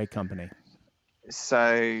 Great company.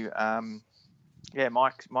 So,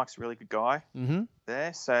 Mike's a really good guy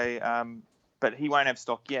there. So, but he won't have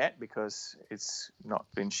stock yet because it's not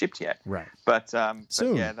been shipped yet. Right. But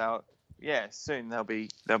soon. But soon they'll be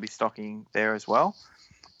stocking there as well.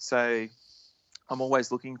 So I'm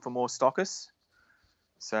always looking for more stockists,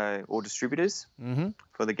 or distributors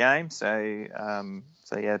for the game. So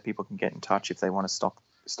people can get in touch if they want to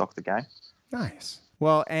stock the game. Nice.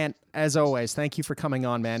 Well, and as always, thank you for coming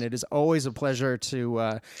on, man. It is always a pleasure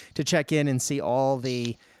to check in and see all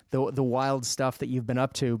the wild stuff that you've been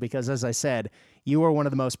up to, because as I said, you are one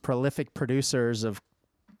of the most prolific producers of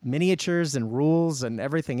miniatures and rules and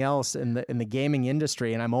everything else in the gaming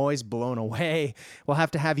industry, and I'm always blown away. We'll have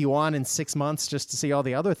to have you on in 6 months just to see all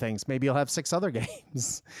the other things. Maybe you'll have 6 other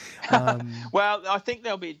games. Well, I think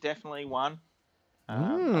there'll be definitely one. I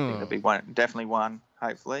think there'll be definitely one,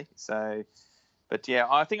 hopefully. So, but yeah,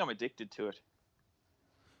 I think I'm addicted to it.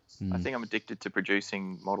 I think I'm addicted to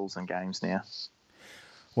producing models and games now.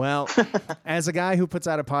 Well, as a guy who puts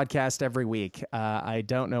out a podcast every week, I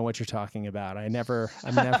don't know what you're talking about. I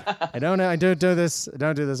don't know. I don't do this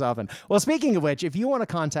often. Well, speaking of which, if you want to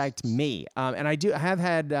contact me, and I have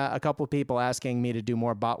had a couple of people asking me to do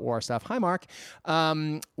more Bot War stuff. Hi, Mark.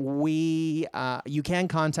 You can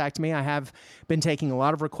contact me. I have been taking a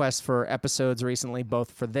lot of requests for episodes recently, both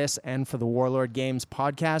for this and for the Warlord Games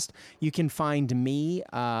podcast. You can find me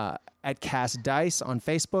at Cast Dice on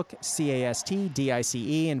Facebook,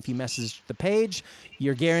 CASTDICE. And if you message the page,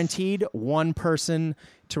 you're guaranteed one person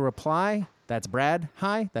to reply. That's Brad.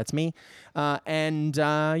 Hi, that's me. Let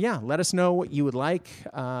us know what you would like,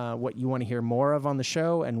 what you want to hear more of on the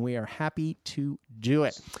show, and we are happy to do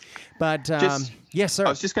it. But yes, sir. I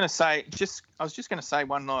was just going to say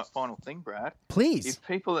one final thing, Brad. Please.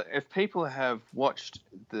 If people have watched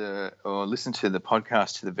or listened to the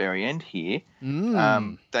podcast to the very end here,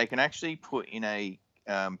 they can actually put in a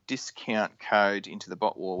discount code into the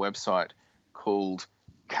Bot War website called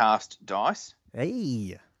Cast Dice.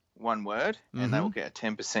 Hey. One word, and they will get a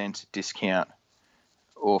 10% discount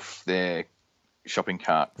off their shopping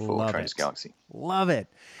cart for Traders Galaxy. Love it.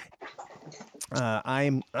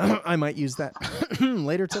 I might use that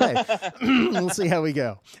later today. We'll see how we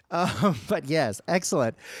go. But yes,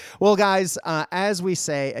 excellent. Well, guys, as we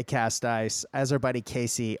say at Cast Dice, as our buddy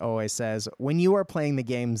Casey always says, when you are playing the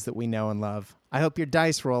games that we know and love, I hope your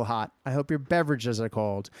dice roll hot. I hope your beverages are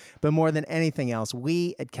cold. But more than anything else,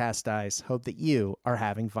 we at Cast Dice hope that you are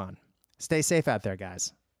having fun. Stay safe out there,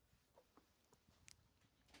 guys.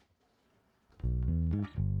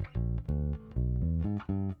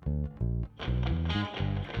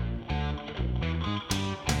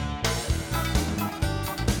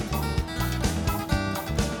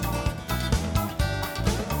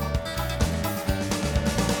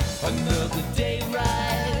 Another day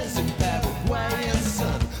rise in battle.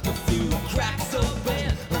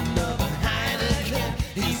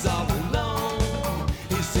 He's all alone.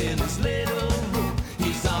 He's in his little room.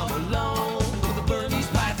 He's all alone with a Burmese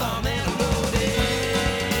python and a loaded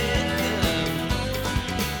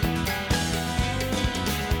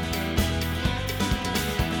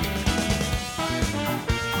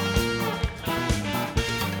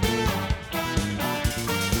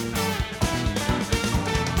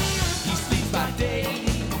He sleeps by day,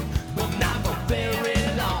 but not for very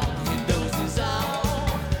long. He dozes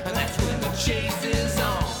off, and that's when the chase is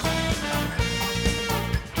on.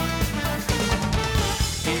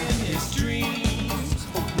 In his dreams,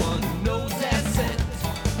 one who knows that scent,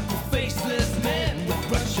 faceless men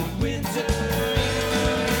with Russian winter.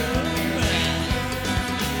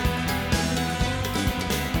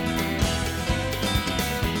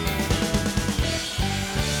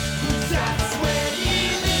 That sweaty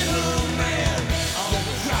little man on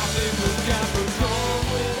the tropical Capricorn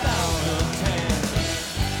without a tan.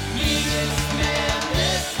 Neatest man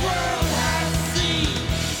this world has seen.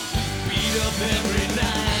 Beat up every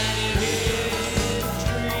night in his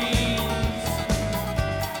dreams.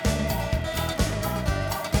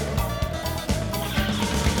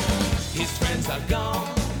 His friends are gone,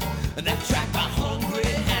 and that track behind.